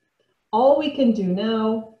predominate. All we can do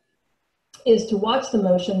now is to watch the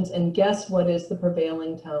motions and guess what is the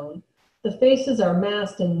prevailing tone. The faces are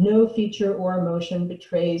masked and no feature or emotion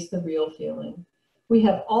betrays the real feeling. We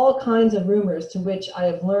have all kinds of rumors to which I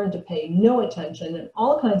have learned to pay no attention, and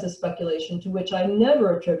all kinds of speculation to which I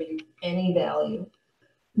never attribute any value.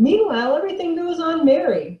 Meanwhile, everything goes on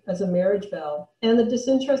merry as a marriage bell, and the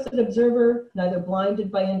disinterested observer, neither blinded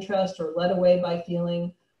by interest or led away by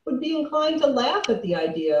feeling, would be inclined to laugh at the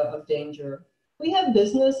idea of danger. We have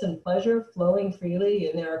business and pleasure flowing freely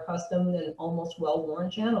in their accustomed and almost well-worn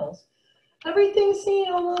channels. Everything seen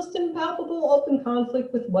almost in palpable open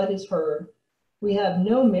conflict with what is heard. We have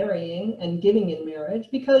no marrying and giving in marriage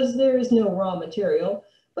because there is no raw material,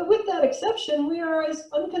 but with that exception, we are as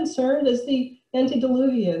unconcerned as the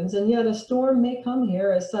antediluvians, and yet a storm may come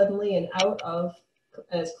here as suddenly and out of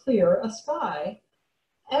as clear a sky.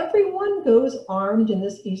 Everyone goes armed in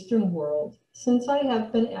this Eastern world. Since I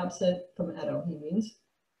have been absent from Edo, he means,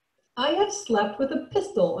 I have slept with a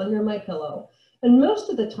pistol under my pillow, and most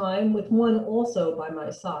of the time with one also by my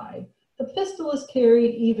side. The pistol is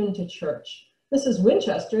carried even to church. Mrs.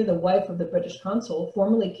 Winchester, the wife of the British consul,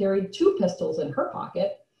 formerly carried 2 pistols in her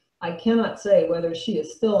pocket. I cannot say whether she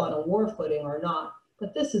is still on a war footing or not,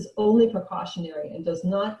 but this is only precautionary and does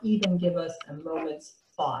not even give us a moment's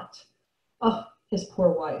thought. Oh, his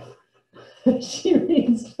poor wife. She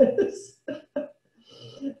reads this.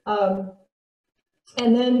 And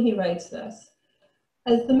then he writes this.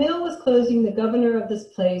 As the mail was closing, the governor of this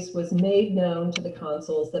place was made known to the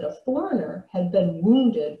consuls that a foreigner had been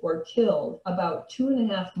wounded or killed about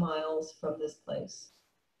 2.5 miles from this place.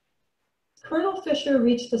 Colonel Fisher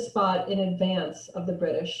reached the spot in advance of the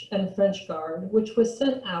British and French Guard, which was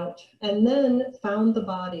sent out, and then found the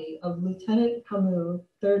body of Lieutenant Camus,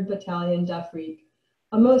 3rd Battalion d'Afrique,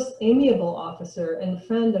 a most amiable officer and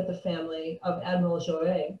friend of the family of Admiral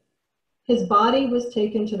Joret. His body was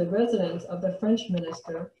taken to the residence of the French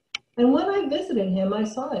minister, and when I visited him, I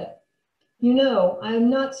saw it. You know, I am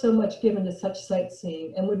not so much given to such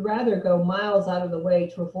sightseeing and would rather go miles out of the way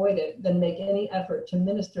to avoid it than make any effort to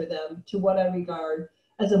minister them to what I regard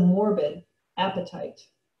as a morbid appetite.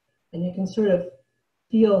 And you can sort of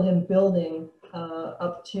feel him building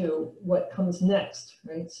up to what comes next,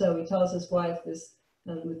 right? So he tells his wife this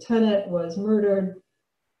lieutenant was murdered,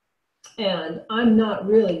 and I'm not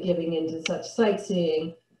really giving into such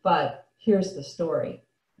sightseeing, but here's the story.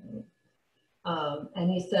 And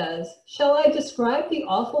he says, shall I describe the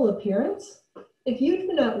awful appearance? If you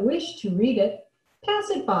do not wish to read it, pass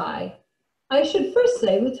it by. I should first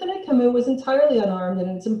say Lieutenant Camus was entirely unarmed,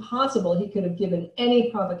 and it's impossible he could have given any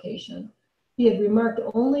provocation. He had remarked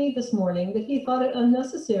only this morning that he thought it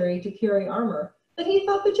unnecessary to carry armor, that he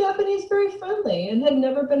thought the Japanese very friendly and had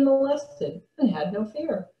never been molested and had no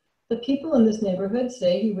fear. The people in this neighborhood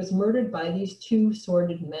say he was murdered by these two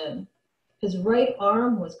sordid men. His right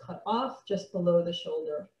arm was cut off just below the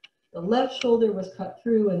shoulder. The left shoulder was cut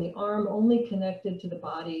through and the arm only connected to the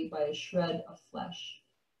body by a shred of flesh.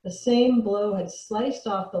 The same blow had sliced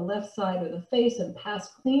off the left side of the face and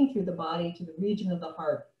passed clean through the body to the region of the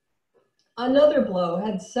heart. Another blow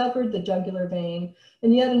had severed the jugular vein,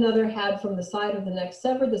 and yet another had from the side of the neck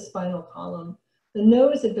severed the spinal column. The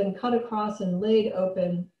nose had been cut across and laid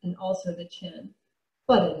open, and also the chin.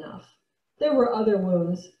 But enough. There were other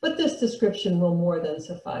wounds, but this description will more than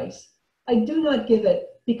suffice. I do not give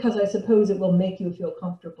it because I suppose it will make you feel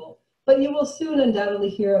comfortable, but you will soon undoubtedly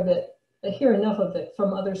hear enough of it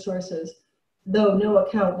from other sources, though no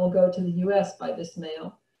account will go to the US by this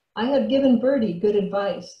mail. I have given Bertie good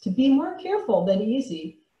advice to be more careful than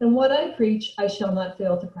easy, and what I preach I shall not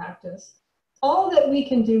fail to practice. All that we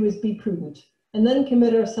can do is be prudent, and then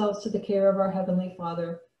commit ourselves to the care of our Heavenly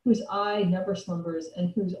Father, whose eye never slumbers and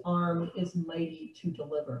whose arm is mighty to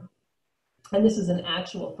deliver. And this is an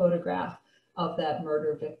actual photograph of that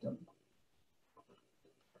murder victim.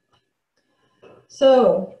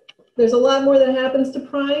 So there's a lot more that happens to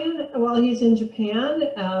Pruyn while he's in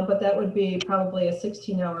Japan, but that would be probably a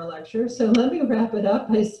 16-hour lecture. So let me wrap it up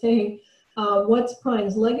by saying, what's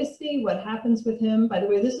Pryn's legacy? What happens with him? By the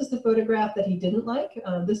way, this is the photograph that he didn't like.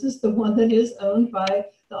 This is the one that is owned by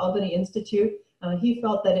the Albany Institute. He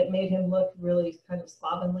felt that it made him look really kind of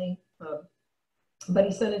slovenly, but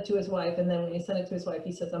he sent it to his wife, and then when he sent it to his wife,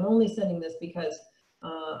 he says, I'm only sending this because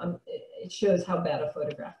it shows how bad a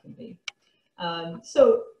photograph can be.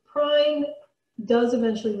 So Pruyn does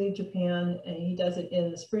eventually leave Japan, and he does it in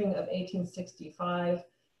the spring of 1865.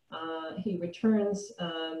 He returns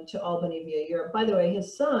to Albany via Europe. By the way,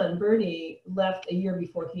 his son, Bertie, left a year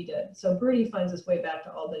before he did. So Bertie finds his way back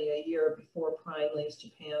to Albany a year before Pruyn leaves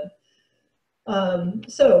Japan.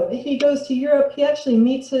 So he goes to Europe. He actually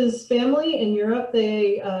meets his family in Europe.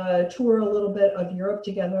 They tour a little bit of Europe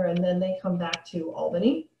together, and then they come back to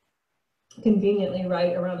Albany, conveniently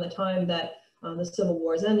right around the time that the Civil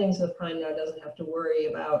War is ending, so Pruyn now doesn't have to worry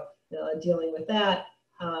about dealing with that.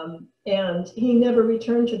 And he never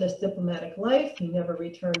returned to this diplomatic life. He never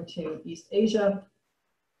returned to East Asia.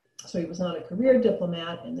 So he was not a career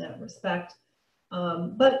diplomat in that respect.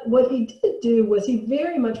 But what he did do was he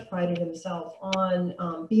very much prided himself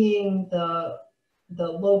on being the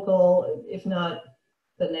local, if not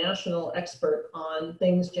the national expert on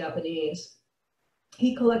things Japanese.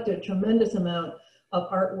 He collected a tremendous amount of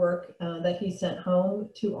artwork that he sent home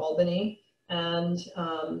to Albany. And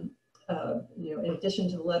in addition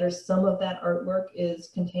to the letters, some of that artwork is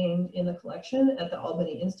contained in the collection at the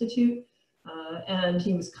Albany Institute. And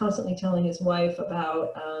he was constantly telling his wife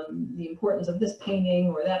about the importance of this painting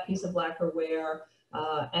or that piece of lacquerware.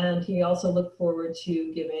 And he also looked forward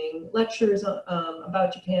to giving lectures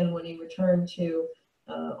about Japan when he returned to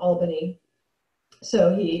Albany.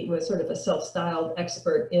 So he was sort of a self-styled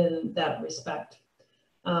expert in that respect.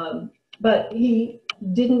 But he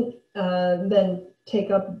didn't then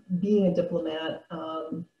take up being a diplomat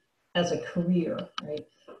as a career, right?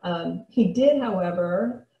 He did,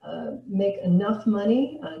 however, make enough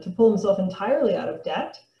money to pull himself entirely out of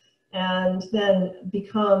debt and then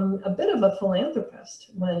become a bit of a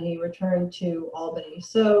philanthropist when he returned to Albany.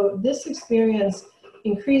 So this experience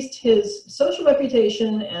increased his social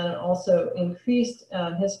reputation and also increased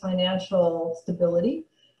his financial stability.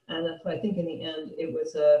 And I think in the end, it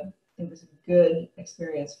was a good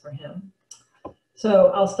experience for him.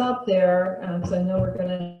 So I'll stop there because I know we're going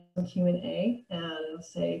to some Q&A and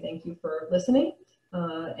say thank you for listening.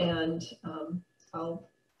 And I'll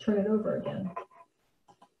turn it over again.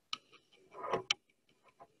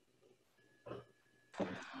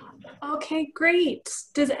 Okay, great.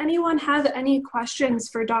 Does anyone have any questions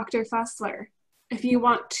for Dr. Fessler? If you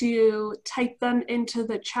want to type them into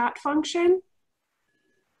the chat function.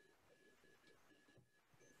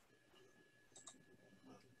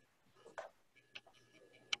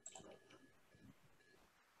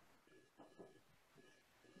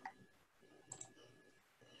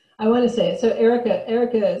 I want to say, so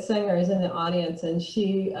Erica Sanger is in the audience, and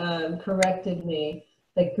she corrected me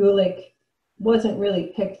that Gulick wasn't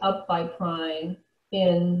really picked up by Pruyn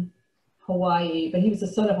in Hawaii, but he was the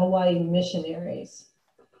son of Hawaii missionaries.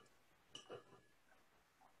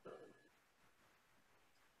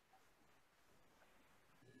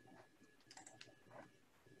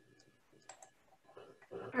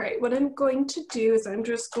 All right, what I'm going to do is I'm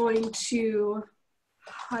just going to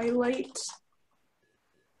highlight.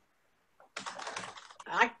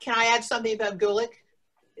 Can I add something about Gulick?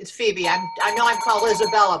 It's Phoebe. I know I'm called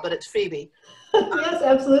Isabella, but it's Phoebe. Yes,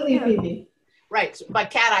 absolutely, Phoebe. Right, my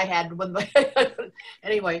cat I had with my,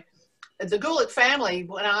 anyway, the Gulick family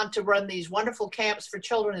went on to run these wonderful camps for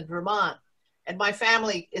children in Vermont, and my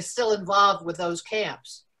family is still involved with those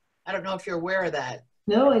camps. I don't know if you're aware of that.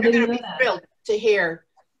 No, I didn't know that. You're going to be thrilled to hear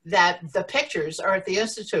that the pictures are at the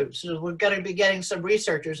Institute, so we're going to be getting some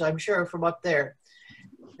researchers, I'm sure, from up there.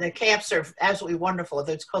 The camps are absolutely wonderful.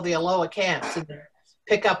 It's called the Aloha camps, and they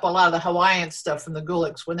pick up a lot of the Hawaiian stuff from the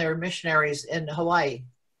Gulicks when they were missionaries in Hawaii.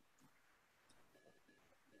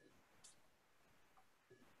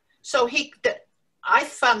 So I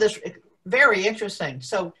found this very interesting.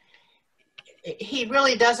 So he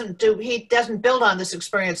really doesn't build on this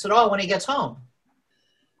experience at all when he gets home.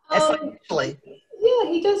 Financially.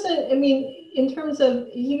 Yeah, he doesn't. I mean, in terms of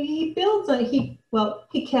he builds on he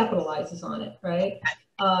capitalizes on it, right?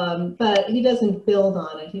 But he doesn't build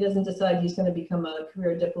on it. He doesn't decide he's going to become a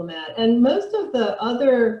career diplomat. And most of the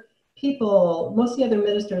other people, most of the other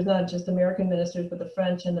ministers, not just American ministers, but the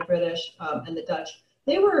French and the British and the Dutch,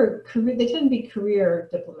 they tend to be career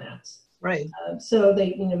diplomats. Right. So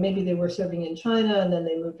they, maybe they were serving in China and then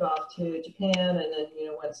they moved off to Japan and then,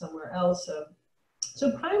 went somewhere else.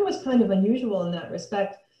 So Pruyn was kind of unusual in that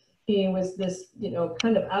respect. He was this,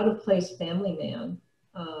 kind of out of place family man.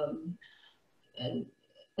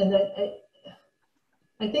 And that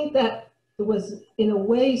I think that was in a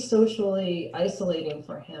way socially isolating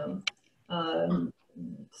for him.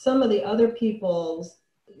 Some of the other people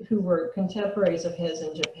who were contemporaries of his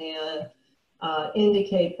in Japan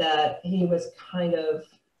indicate that he was kind of,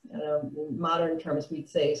 in modern terms, we'd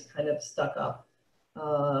say he's kind of stuck up,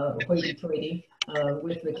 hoity-toity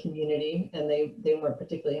with the community, and they weren't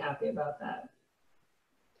particularly happy about that.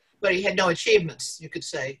 But he had no achievements, you could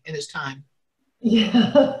say, in his time.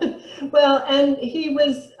 Yeah, well, and he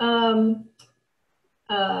was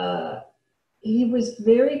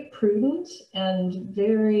very prudent and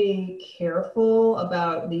very careful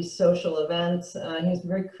about these social events. He was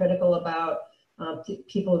very critical about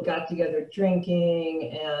people who got together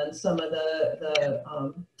drinking and some of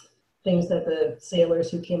the things that the sailors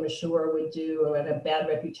who came ashore would do and had a bad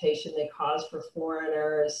reputation they caused for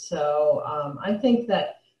foreigners. So I think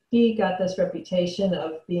that he got this reputation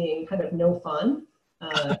of being kind of no fun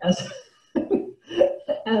as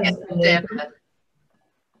a neighbor.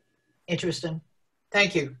 Interesting.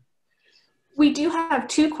 Thank you. We do have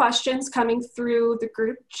 2 questions coming through the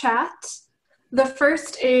group chat. The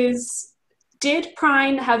first is, did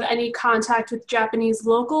Pruyn have any contact with Japanese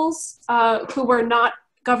locals who were not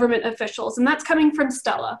government officials? And that's coming from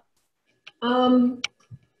Stella.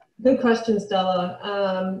 Good question,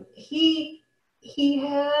 Stella. He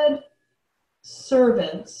had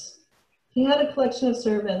servants. He had a collection of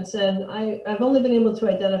servants, and I've only been able to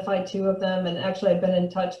identify 2 of them. And actually, I've been in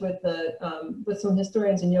touch with some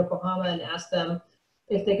historians in Yokohama and asked them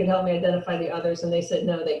if they could help me identify the others, and they said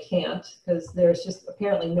no, they can't, because there's just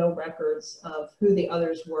apparently no records of who the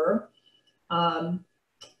others were. And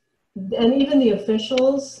even the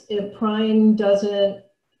officials, if Pruyn doesn't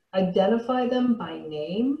identify them by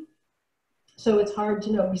name. So it's hard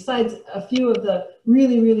to know, besides a few of the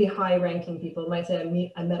really, really high ranking people might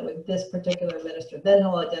say, I met with this particular minister, then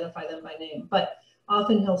he'll identify them by name. But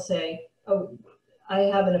often he'll say, oh, I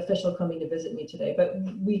have an official coming to visit me today, but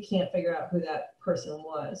we can't figure out who that person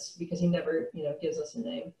was because he never, gives us a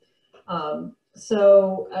name.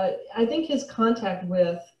 So I think his contact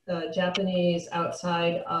with Japanese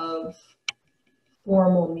outside of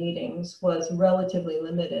formal meetings was relatively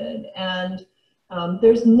limited. And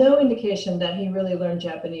There's no indication that he really learned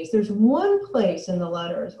Japanese. There's one place in the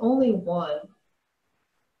letters, only one,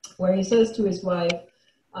 where he says to his wife,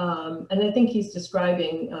 and I think he's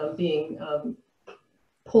describing being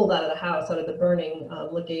pulled out of the house, out of the burning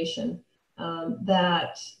legation,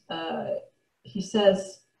 that he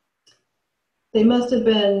says they must have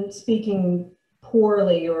been speaking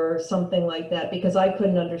poorly or something like that because I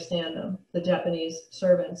couldn't understand them, the Japanese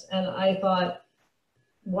servants. And I thought,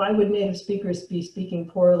 why would native speakers be speaking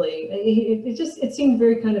poorly? It seemed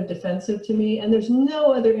very kind of defensive to me. And there's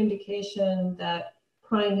no other indication that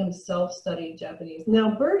Pruyn himself studied Japanese.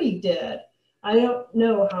 Now, Bertie did. I don't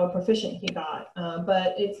know how proficient he got,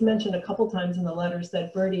 but it's mentioned a couple times in the letters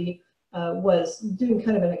that Bertie was doing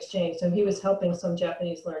kind of an exchange. So he was helping some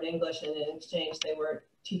Japanese learn English, and in exchange, they were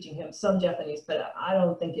teaching him some Japanese, but I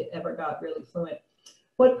don't think it ever got really fluent.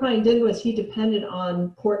 What Pruyn did was he depended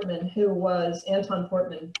on Portman, Anton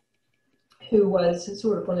Portman, who was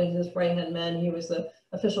sort of one of his right-hand men. He was the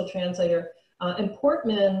official translator. And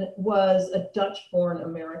Portman was a Dutch-born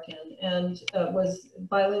American and was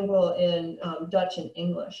bilingual in Dutch and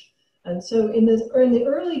English. And so in the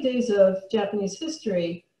early days of Japanese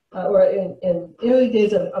history, or in early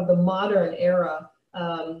days of the modern era,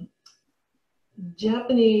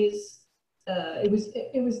 Japanese,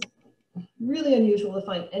 it was really unusual to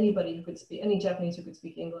find anybody who could speak, any Japanese who could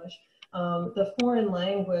speak English. The foreign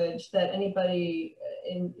language that anybody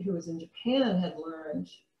who was in Japan had learned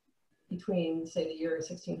between, say, the year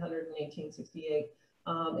 1600 and 1868,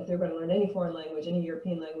 if they were going to learn any foreign language, any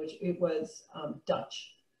European language, it was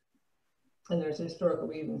Dutch. And there's a historical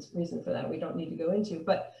reason for that we don't need to go into.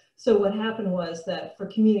 But so what happened was that for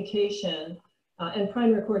communication, and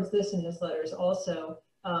Pruyn records this in his letters also,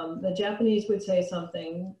 the Japanese would say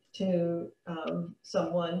something to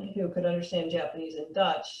someone who could understand Japanese and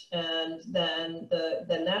Dutch, and then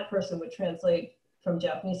that person would translate from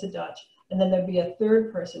Japanese to Dutch, and then there'd be a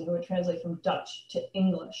third person who would translate from Dutch to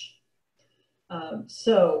English.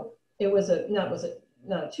 So it was not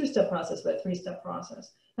a two-step process, but a three-step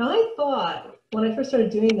process. Now I thought when I first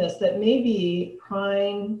started doing this that maybe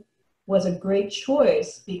Pruyn was a great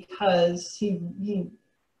choice because he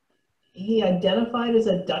identified as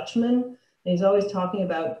a Dutchman, and he's always talking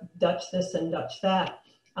about Dutch this and Dutch that.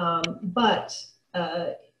 But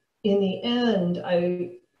in the end,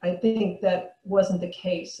 I think that wasn't the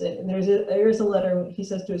case. And there's a letter he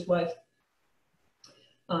says to his wife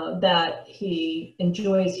that he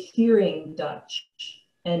enjoys hearing Dutch,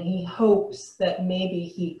 and he hopes that maybe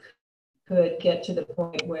he could get to the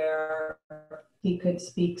point where he could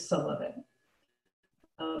speak some of it.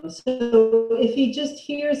 So if he just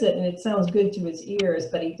hears it and it sounds good to his ears,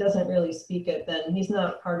 but he doesn't really speak it, then he's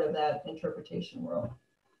not part of that interpretation world.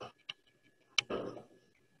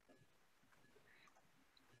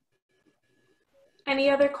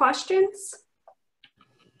 Any other questions?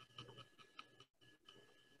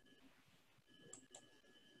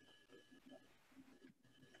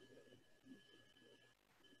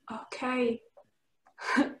 Okay.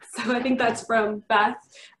 So I think that's from Beth.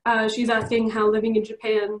 She's asking how living in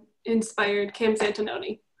Japan inspired Camp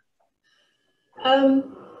Santanoni.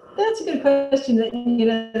 That's a good question.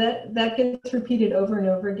 That gets repeated over and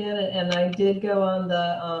over again. And I did go on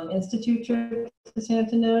the Institute trip to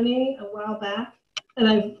Santanoni a while back, and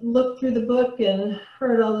I've looked through the book and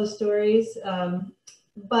heard all the stories.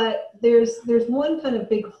 But there's one kind of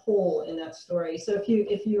big hole in that story. So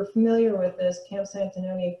if you're familiar with this, Camp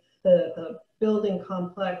Santanoni, the building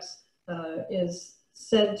complex is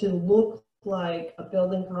said to look like a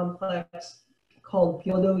building complex called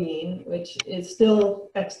Byodo-in, which is still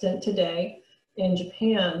extant today in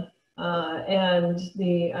Japan. And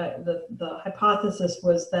the hypothesis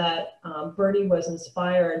was that Bertie was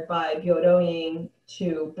inspired by Byodo-in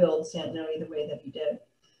to build Santanoni the way that he did.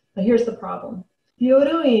 But here's the problem.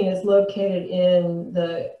 Byodo-in is located in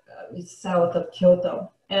the south of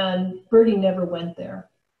Kyoto, and Bertie never went there.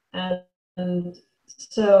 And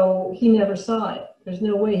so he never saw it. There's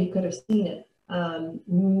no way he could have seen it.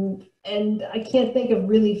 And I can't think of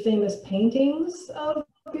really famous paintings of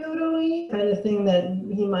Byodo-in, kind of thing that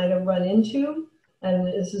he might have run into. And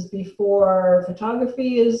this is before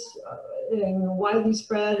photography is widely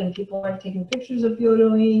spread and people aren't taking pictures of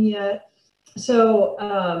Byodo-in yet. So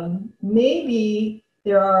maybe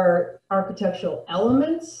there are architectural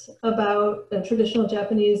elements about traditional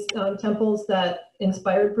Japanese temples that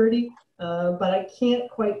inspired Bertie, but I can't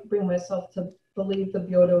quite bring myself to believe the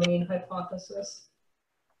Byodo-in hypothesis.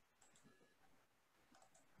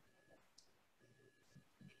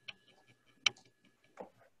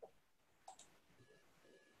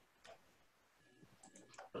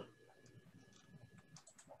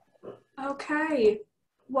 Okay.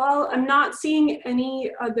 Well, I'm not seeing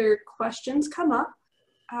any other questions come up.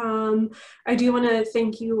 I do want to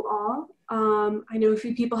thank you all. I know a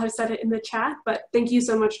few people have said it in the chat, but thank you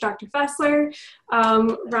so much, Dr. Fessler.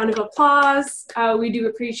 Round of applause. We do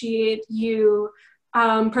appreciate you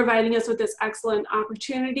providing us with this excellent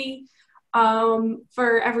opportunity.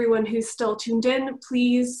 For everyone who's still tuned in,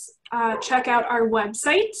 please check out our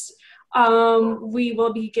website. We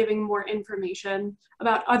will be giving more information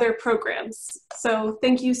about other programs. So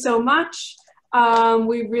thank you so much.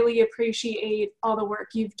 We really appreciate all the work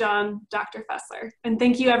you've done, Dr. Fessler. And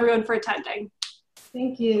thank you everyone for attending.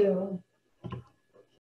 Thank you.